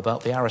wonder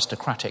about the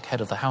aristocratic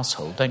head of the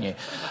household, don't you?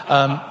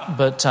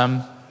 But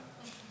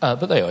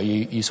there you are.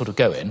 You sort of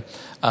go in,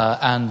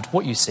 and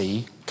what you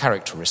see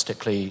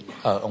characteristically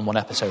on one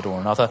episode or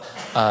another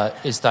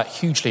is that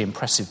hugely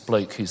impressive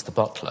bloke who's the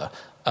butler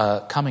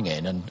coming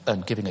in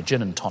and giving a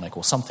gin and tonic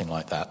or something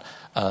like that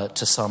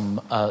to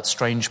some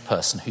strange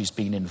person who's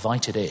been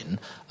invited in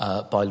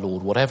by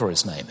Lord whatever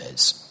his name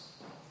is.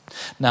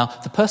 Now,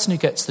 the person who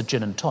gets the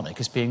gin and tonic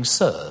is being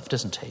served,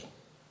 isn't he?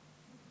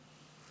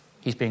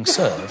 He's being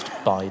served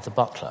by the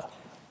butler.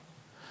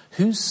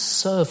 Whose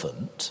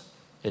servant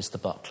is the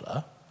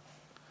butler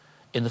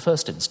In the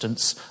first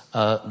instance,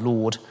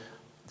 Lord,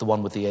 the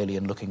one with the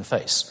alien-looking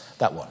face,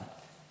 that one.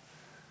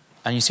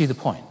 And you see the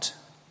point.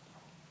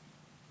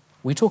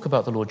 We talk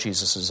about the Lord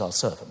Jesus as our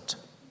servant.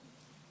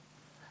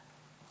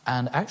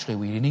 And actually,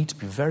 we need to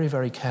be very,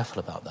 very careful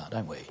about that,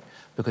 don't we?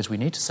 Because we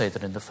need to say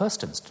that in the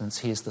first instance,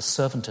 he is the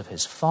servant of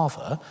his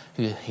Father,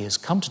 who he has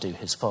come to do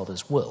his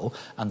Father's will,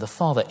 and the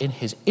Father, in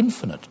his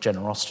infinite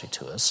generosity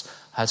to us,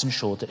 has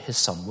ensured that his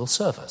Son will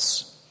serve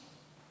us.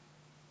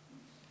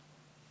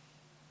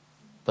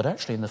 But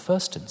actually, in the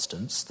first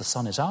instance, the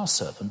Son is our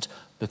servant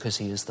because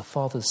he is the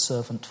Father's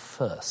servant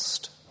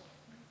first.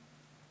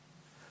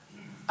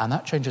 And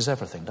that changes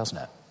everything, doesn't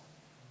it?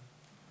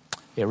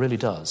 It really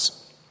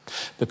does.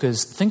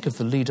 Because think of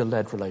the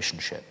leader-led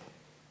relationship.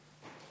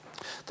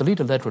 The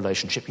leader-led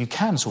relationship you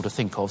can sort of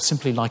think of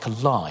simply like a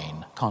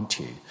line, can't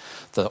you?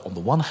 On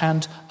the one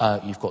hand,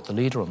 you've got the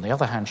leader, on the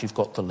other hand, you've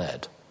got the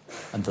led.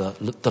 And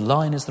the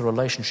line is the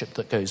relationship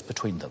that goes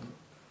between them.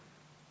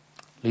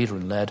 Leader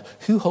and led.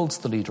 Who holds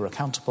the leader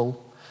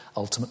accountable?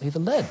 Ultimately the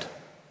led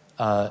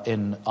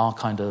in our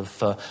kind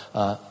of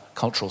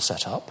cultural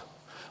setup.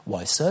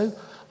 Why so?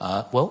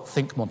 Well,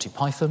 think Monty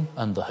Python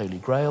and the Holy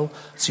Grail.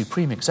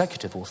 Supreme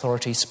executive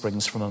authority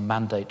springs from a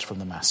mandate from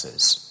the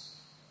masses.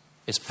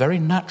 It's very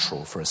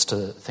natural for us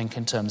to think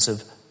in terms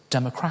of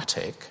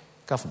democratic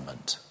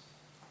government.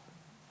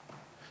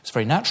 It's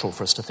very natural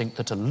for us to think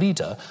that a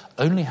leader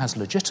only has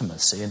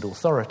legitimacy and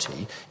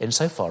authority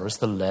insofar as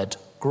the led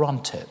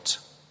grant it.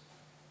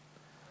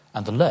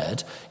 And the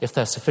led, if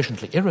they're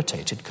sufficiently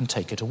irritated, can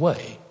take it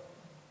away.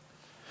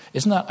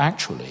 Isn't that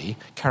actually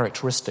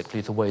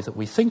characteristically the way that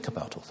we think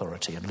about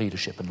authority and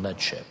leadership and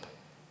leadership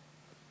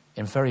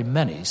in very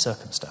many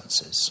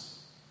circumstances?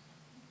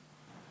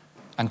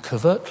 And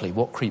covertly,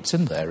 what creeps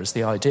in there is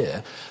the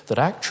idea that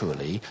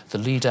actually the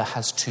leader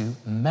has to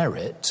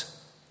merit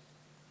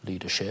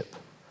leadership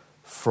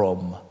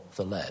from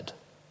the led.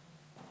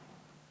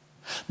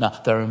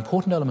 Now, there are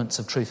important elements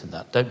of truth in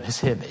that, don't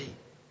mishear me.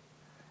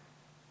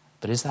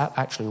 But is that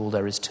actually all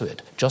there is to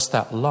it? Just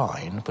that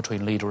line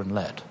between leader and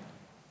led?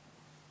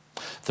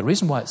 The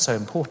reason why it's so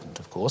important,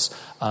 of course,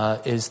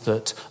 is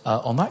that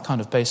on that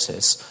kind of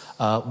basis,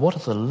 what are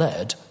the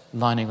led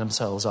lining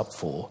themselves up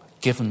for,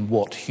 given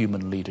what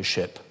human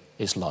leadership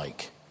is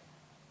like?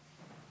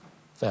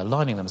 They're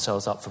lining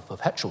themselves up for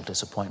perpetual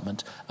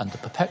disappointment and the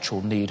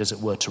perpetual need, as it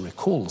were, to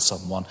recall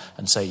someone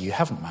and say, you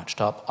haven't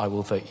matched up, I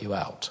will vote you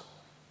out.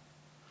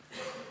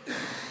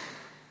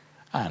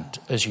 And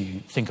as you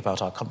think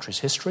about our country's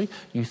history,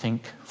 you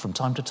think from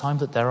time to time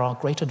that there are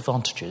great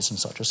advantages in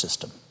such a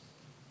system,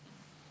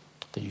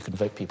 that you can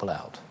vote people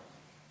out.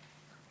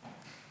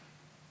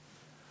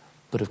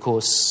 But of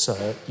course,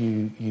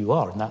 you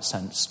are, in that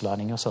sense,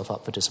 lining yourself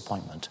up for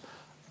disappointment.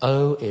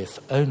 Oh, if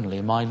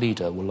only my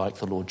leader were like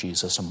the Lord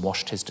Jesus and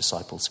washed his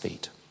disciples'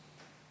 feet.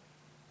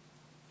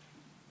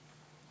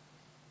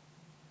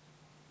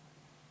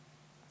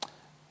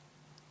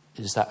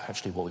 Is that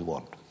actually what we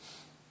want?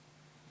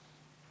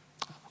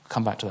 I'll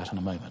come back to that in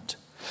a moment.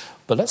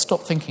 But let's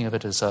stop thinking of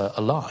it as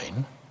a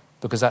line,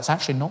 because that's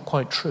actually not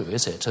quite true,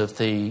 is it, of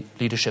the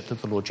leadership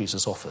that the Lord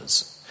Jesus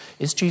offers.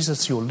 Is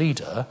Jesus your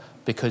leader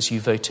because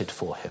you voted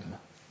for him?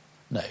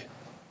 No,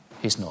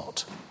 he's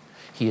not.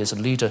 He is a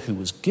leader who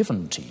was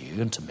given to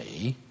you and to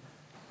me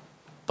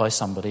by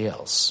somebody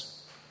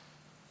else.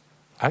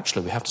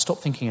 Actually, we have to stop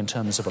thinking in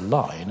terms of a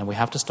line and we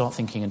have to start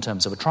thinking in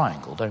terms of a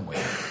triangle, don't we?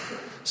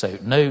 So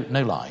no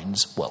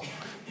lines. Well,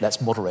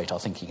 let's moderate our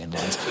thinking in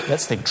lines.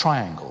 Let's think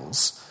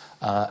triangles,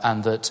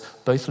 and that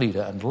both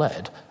leader and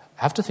led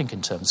have to think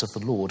in terms of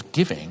the Lord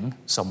giving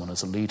someone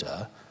as a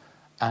leader,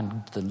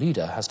 and the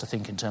leader has to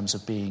think in terms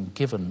of being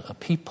given a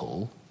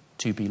people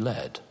to be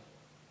led.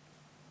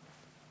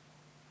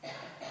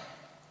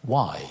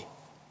 Why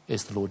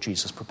is the Lord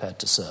Jesus prepared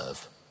to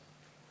serve?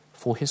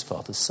 For his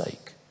Father's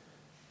sake.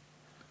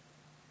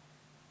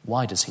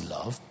 Why does he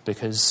love?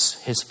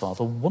 Because his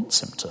Father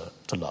wants him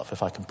to love,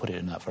 if I can put it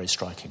in that very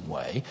striking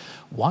way.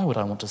 Why would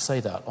I want to say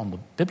that on the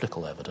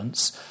biblical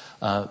evidence?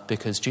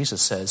 Because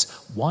Jesus says,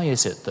 why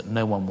is it that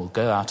no one will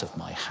go out of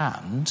my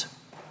hand?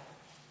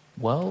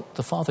 Well,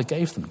 the Father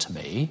gave them to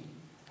me,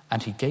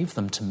 and he gave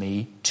them to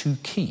me to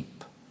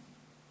keep.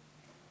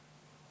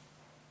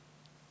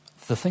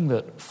 The thing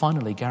that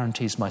finally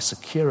guarantees my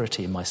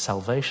security, my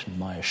salvation,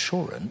 my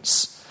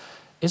assurance,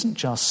 isn't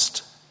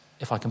just,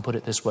 if I can put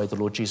it this way, the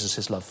Lord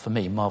Jesus' love for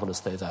me, marvellous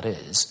though that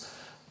is,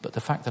 but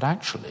the fact that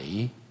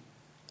actually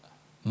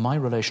my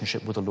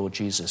relationship with the Lord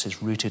Jesus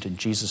is rooted in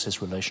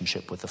Jesus'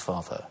 relationship with the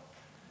Father.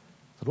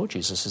 The Lord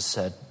Jesus has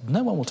said,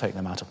 no one will take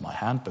them out of my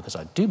hand because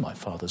I do my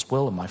Father's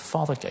will and my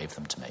Father gave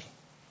them to me.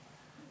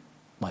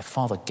 My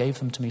Father gave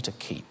them to me to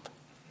keep.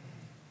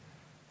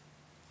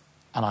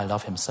 And I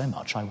love him so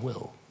much, I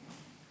will.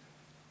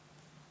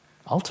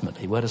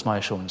 Ultimately, where does my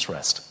assurance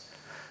rest?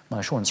 My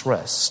assurance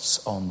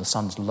rests on the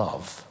Son's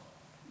love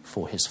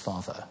for his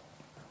Father.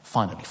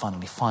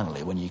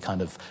 Finally, when you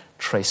kind of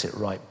trace it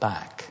right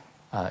back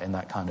in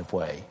that kind of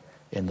way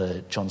in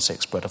the John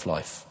 6 Bread of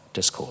Life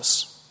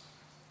discourse.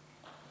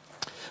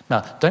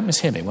 Now, don't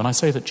mishear me. When I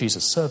say that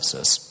Jesus serves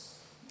us,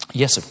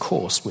 Yes, of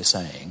course, we're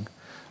saying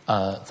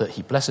that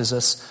he blesses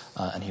us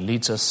and he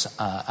leads us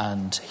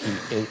and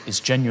he is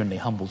genuinely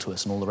humble to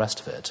us and all the rest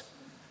of it.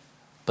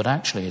 But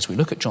actually, as we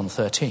look at John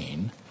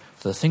 13,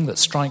 the thing that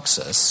strikes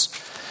us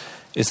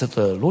is that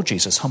the Lord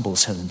Jesus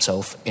humbles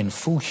himself in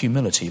full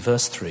humility,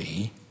 verse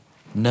 3,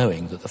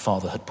 knowing that the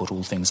Father had put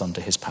all things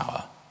under his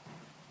power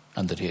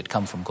and that he had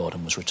come from God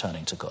and was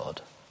returning to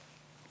God.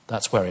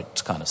 That's where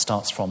it kind of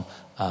starts from,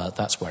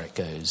 that's where it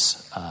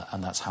goes,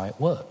 and that's how it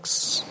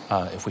works,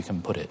 if we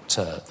can put it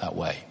that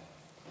way.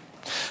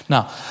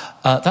 Now,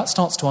 that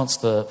starts to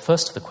answer the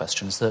first of the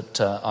questions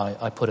that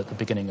I put at the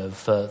beginning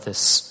of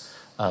this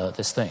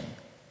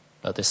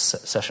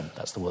session,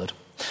 that's the word,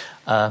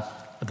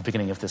 at the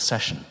beginning of this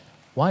session.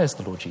 Why is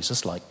the Lord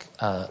Jesus like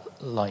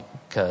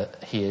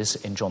he is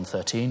in John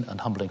 13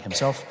 and humbling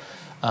himself?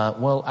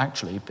 Well,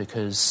 actually,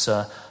 because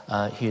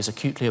he is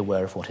acutely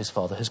aware of what his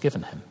Father has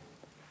given him.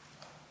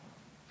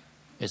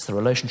 It's the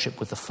relationship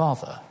with the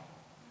Father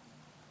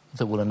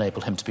that will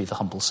enable him to be the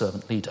humble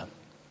servant leader.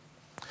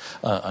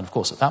 And of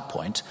course, at that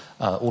point,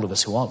 all of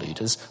us who are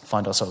leaders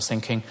find ourselves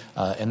thinking,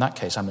 in that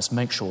case, I must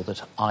make sure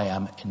that I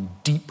am in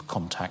deep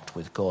contact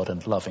with God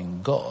and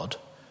loving God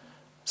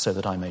so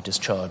that I may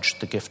discharge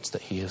the gifts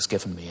that he has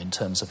given me in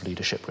terms of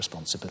leadership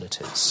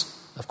responsibilities.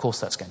 Of course,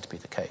 that's going to be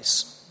the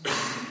case.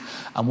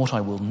 And what I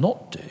will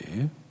not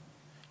do,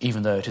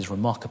 even though it is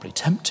remarkably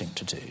tempting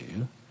to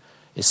do,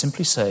 is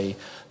simply say,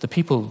 the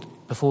people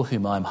before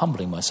whom I am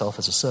humbling myself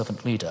as a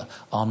servant leader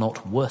are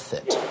not worth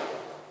it.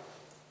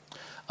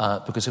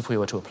 Because if we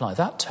were to apply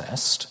that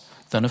test,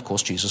 then of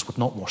course Jesus would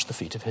not wash the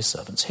feet of his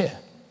servants here.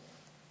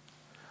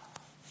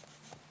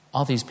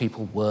 Are these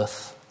people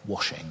worth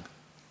washing?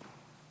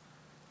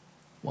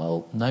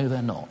 Well, no,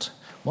 they're not.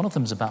 One of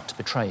them is about to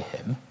betray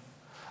him.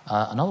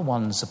 Another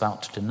one's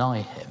about to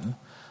deny him.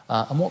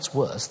 And what's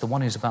worse, the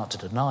one who's about to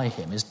deny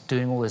him is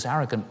doing all this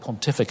arrogant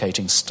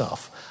pontificating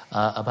stuff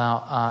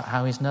about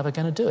how he's never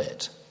going to do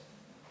it.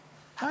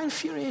 How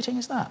infuriating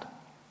is that?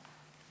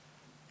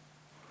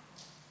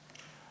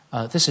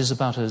 This is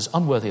about as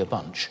unworthy a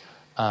bunch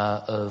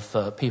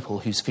of people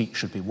whose feet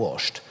should be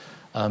washed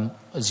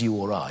as you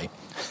or I.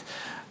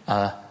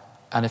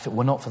 And if it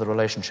were not for the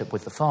relationship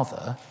with the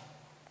Father,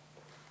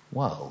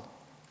 well,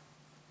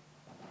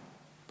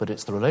 but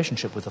it's the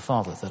relationship with the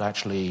Father that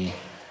actually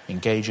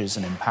engages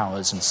and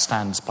empowers and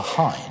stands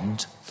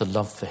behind the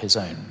love for his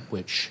own,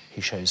 which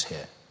he shows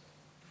here.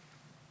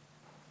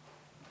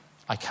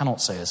 I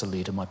cannot say as a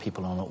leader, my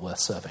people are not worth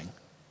serving.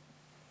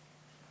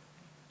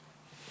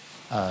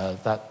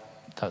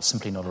 That's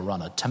simply not a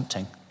runner.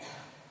 Tempting,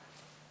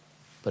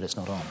 but it's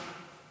not on.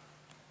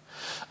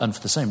 And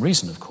for the same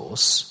reason, of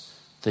course,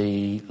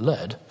 the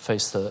led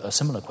face a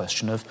similar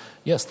question of,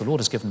 yes, the Lord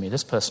has given me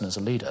this person as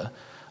a leader.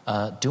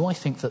 Do I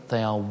think that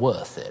they are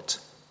worth it?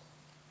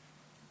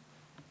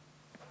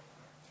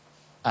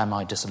 Am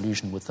I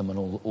disillusioned with them and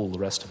all the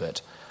rest of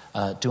it?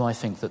 Do I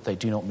think that they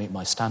do not meet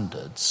my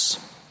standards?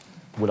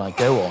 Will I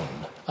go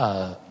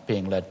on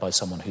being led by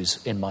someone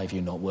who's, in my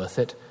view, not worth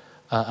it?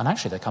 And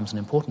actually there comes an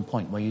important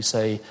point where you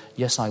say,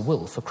 yes, I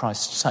will, for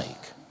Christ's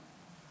sake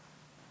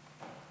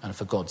and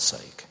for God's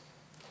sake.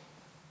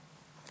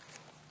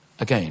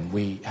 Again,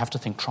 we have to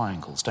think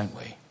triangles, don't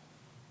we?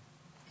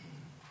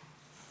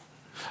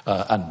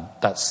 And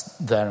that's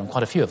there in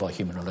quite a few of our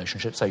human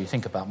relationships. So you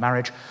think about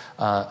marriage,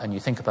 and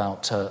you think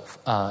about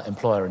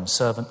employer and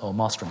servant, or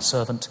master and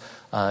servant,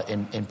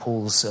 in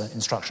Paul's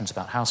instructions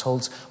about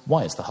households.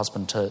 Why is the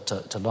husband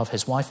to love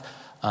his wife?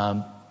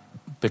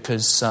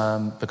 Because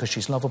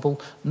she's lovable?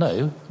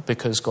 No,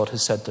 because God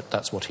has said that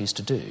that's what he's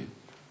to do.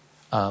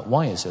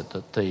 Why is it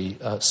that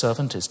the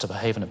servant is to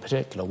behave in a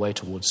particular way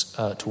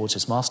towards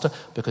his master?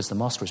 Because the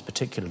master is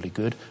particularly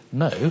good?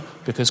 No,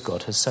 because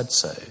God has said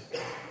so.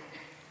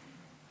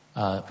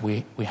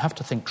 We have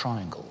to think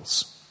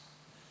triangles.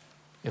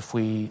 If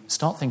we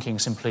start thinking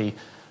simply,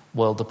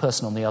 well, the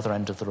person on the other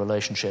end of the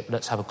relationship,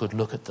 let's have a good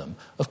look at them,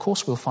 of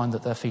course we'll find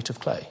that they're feet of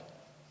clay.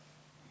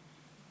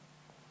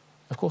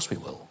 Of course we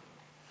will.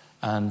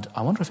 And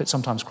I wonder if it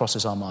sometimes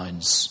crosses our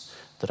minds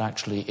that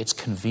actually it's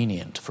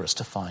convenient for us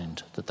to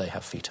find that they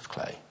have feet of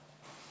clay,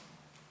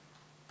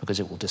 because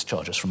it will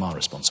discharge us from our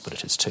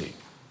responsibilities too.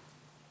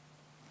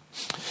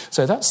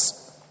 So that's,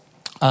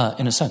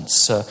 in a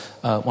sense,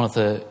 one of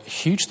the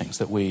huge things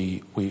that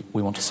we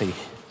want to see.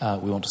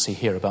 We want to see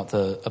here about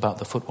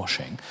the foot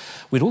washing.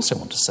 We'd also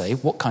want to say,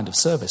 what kind of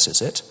service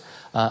is it?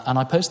 And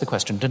I posed the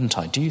question, didn't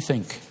I? Do you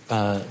think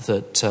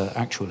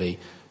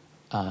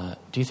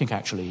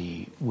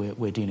actually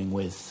we're dealing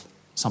with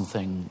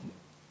something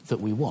that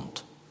we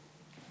want?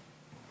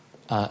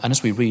 And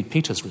as we read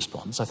Peter's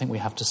response, I think we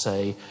have to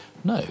say,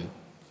 no,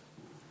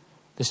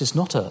 this is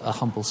not a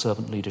humble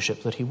servant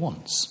leadership that he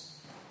wants.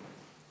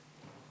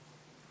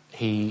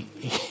 He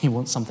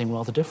wants something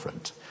rather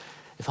different.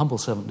 If humble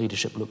servant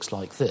leadership looks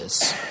like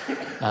this,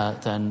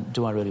 then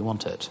do I really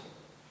want it?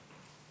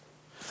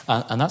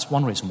 And that's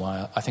one reason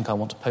why I think I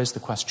want to pose the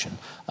question.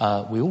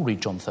 We all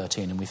read John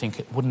 13 and we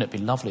think, wouldn't it be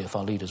lovely if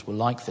our leaders were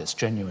like this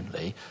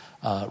genuinely,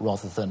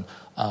 rather than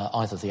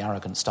either the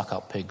arrogant,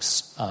 stuck-up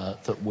pigs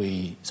that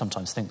we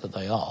sometimes think that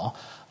they are,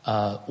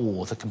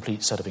 or the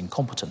complete set of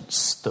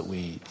incompetence that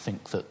we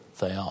think that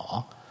they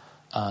are.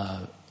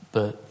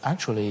 But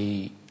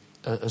actually,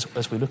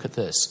 as we look at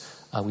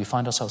this, we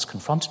find ourselves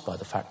confronted by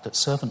the fact that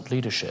servant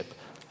leadership,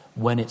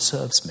 when it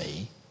serves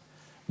me,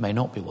 may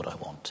not be what I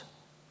want.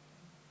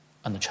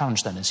 And the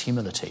challenge then is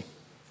humility.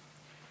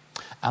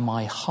 Am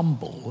I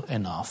humble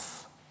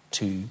enough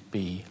to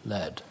be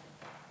led?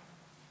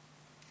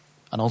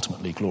 And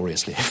ultimately,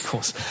 gloriously, of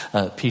course,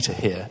 Peter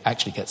here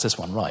actually gets this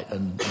one right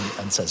and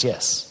says,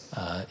 yes,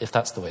 if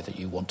that's the way that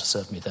you want to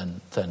serve me,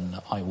 then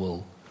I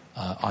will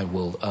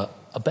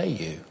obey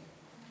you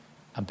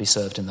and be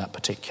served in that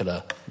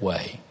particular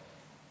way.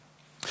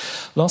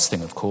 Last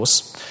thing, of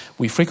course,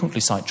 we frequently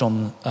cite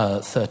John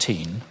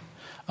 13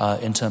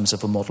 in terms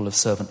of a model of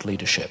servant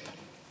leadership.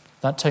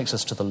 That takes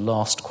us to the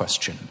last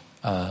question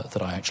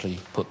that I actually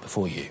put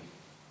before you,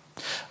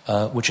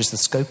 which is the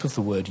scope of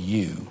the word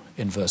you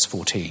in verse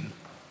 14.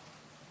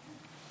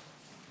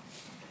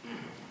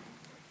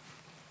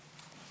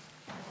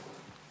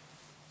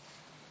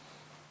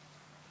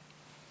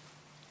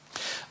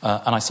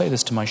 And I say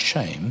this to my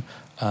shame,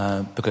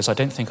 because I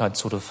don't think I'd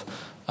sort of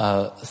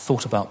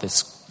thought about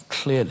this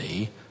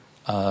clearly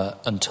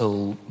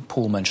until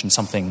Paul mentioned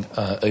something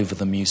over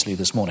the muesli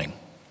this morning.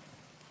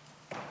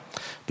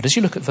 But as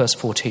you look at verse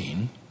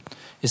 14,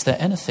 is there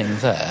anything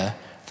there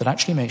that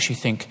actually makes you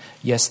think,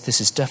 yes, this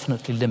is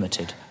definitely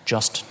limited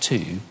just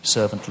to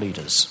servant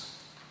leaders?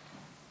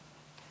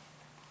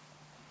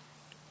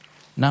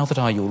 Now that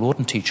I, your Lord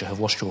and teacher, have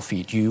washed your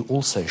feet, you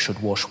also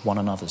should wash one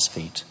another's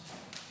feet.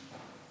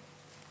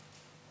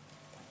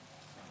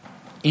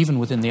 Even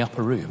within the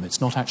upper room,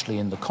 it's not actually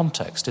in the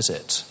context, is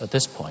it, at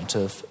this point,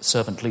 of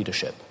servant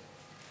leadership.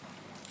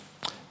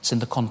 It's in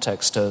the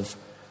context of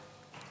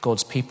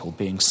God's people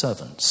being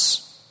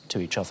servants to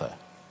each other.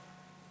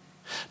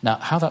 Now,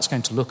 how that's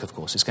going to look, of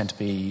course, is going to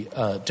be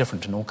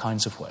different in all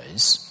kinds of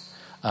ways.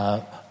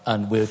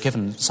 And we're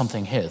given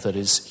something here that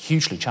is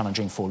hugely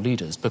challenging for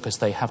leaders because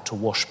they have to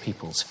wash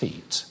people's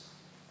feet.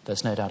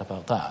 There's no doubt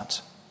about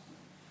that.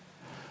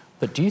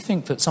 But do you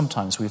think that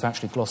sometimes we've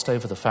actually glossed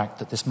over the fact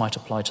that this might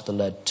apply to the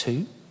led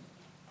too?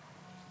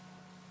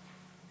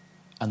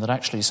 And that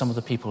actually some of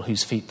the people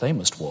whose feet they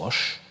must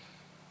wash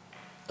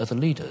are the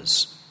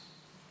leaders?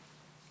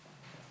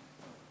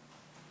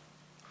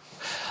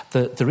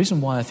 The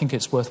reason why I think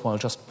it's worthwhile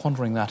just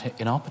pondering that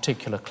in our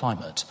particular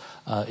climate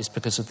is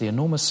because of the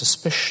enormous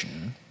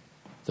suspicion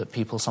that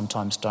people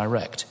sometimes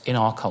direct in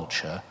our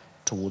culture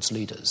towards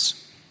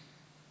leaders.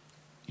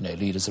 You know,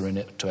 leaders are in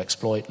it to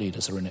exploit,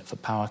 leaders are in it for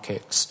power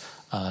kicks,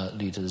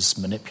 leaders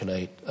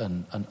manipulate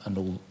and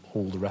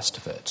all the rest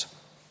of it.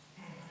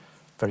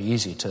 Very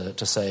easy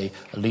to say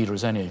a leader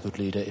is only a good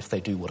leader if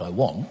they do what I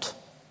want,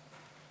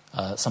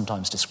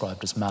 sometimes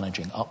described as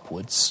managing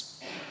upwards,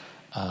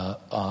 are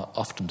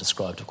often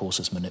described, of course,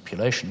 as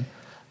manipulation.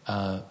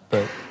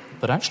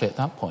 But actually at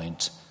that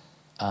point,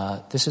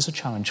 this is a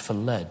challenge for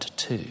led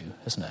too,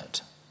 isn't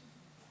it?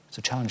 It's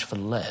a challenge for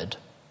led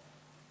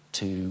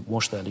to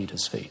wash their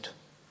leaders' feet,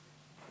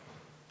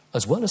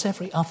 as well as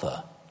every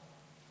other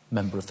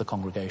member of the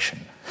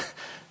congregation.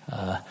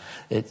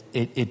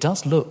 It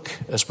does look,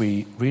 as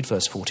we read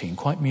verse 14,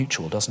 quite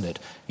mutual, doesn't it?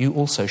 You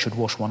also should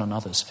wash one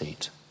another's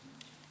feet.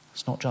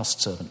 It's not just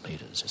servant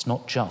leaders. It's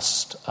not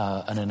just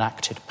an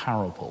enacted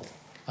parable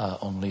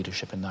on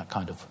leadership in that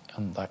kind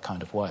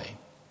of way.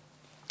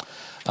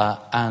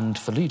 And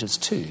for leaders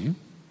too,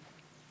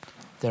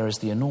 there is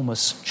the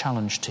enormous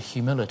challenge to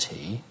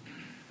humility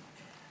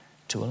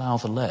to allow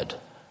the led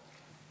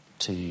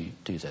to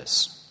do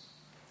this.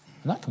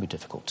 And that can be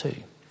difficult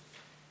too.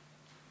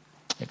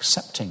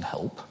 Accepting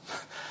help,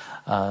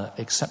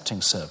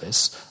 accepting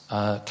service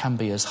can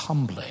be as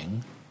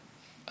humbling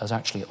as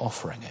actually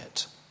offering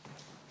it.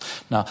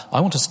 Now,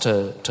 I want us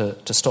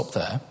to stop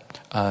there,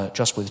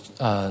 just with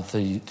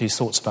these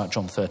thoughts about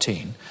John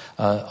 13.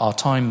 Our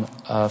time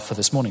for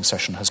this morning's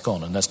session has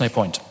gone, and there's no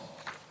point,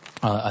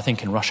 I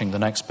think, in rushing the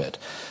next bit.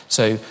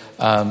 So,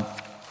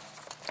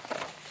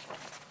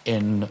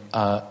 in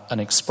an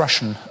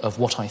expression of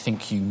what I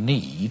think you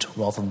need,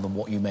 rather than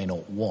what you may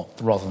not want,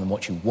 rather than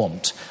what you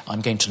want, I'm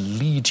going to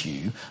lead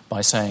you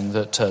by saying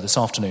that this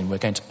afternoon we're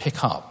going to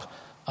pick up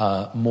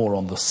more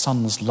on the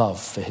Son's love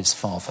for his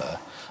Father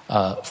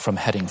from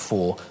heading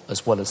 4,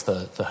 as well as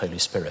the Holy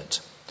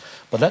Spirit.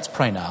 But let's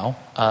pray now,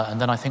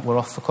 and then I think we're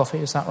off for coffee.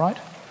 Is that right?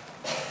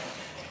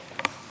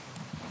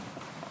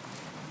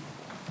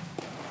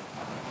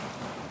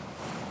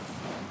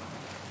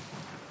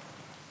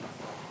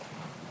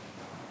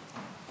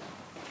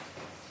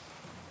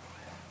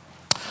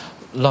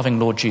 Loving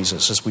Lord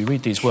Jesus, as we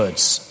read these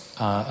words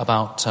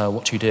about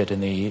what you did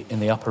in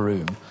the upper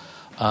room,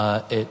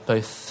 it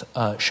both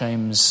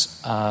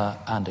shames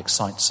and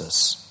excites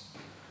us.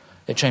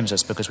 It shames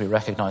us because we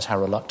recognise how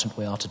reluctant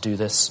we are to do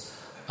this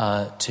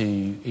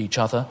to each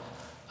other.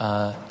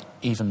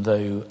 even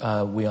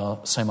though we are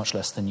so much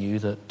less than you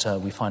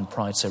that we find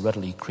pride so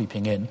readily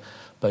creeping in,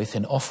 both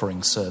in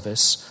offering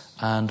service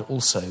and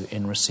also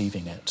in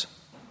receiving it.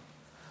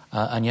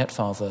 And yet,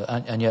 Father,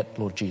 and yet,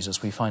 Lord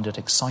Jesus, we find it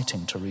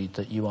exciting to read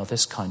that you are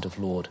this kind of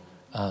Lord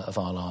of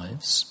our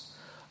lives.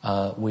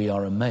 We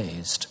are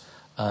amazed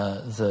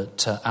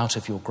that out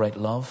of your great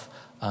love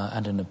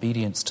and in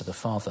obedience to the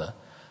Father,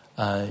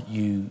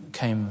 you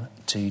came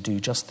to do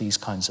just these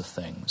kinds of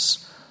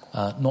things,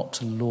 not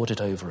to lord it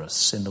over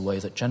us in the way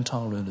that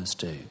Gentile rulers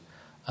do,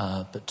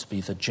 but to be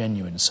the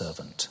genuine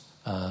servant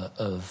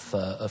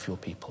of your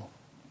people.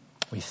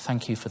 We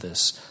thank you for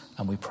this,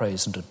 and we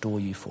praise and adore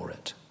you for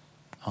it.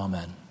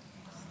 Amen.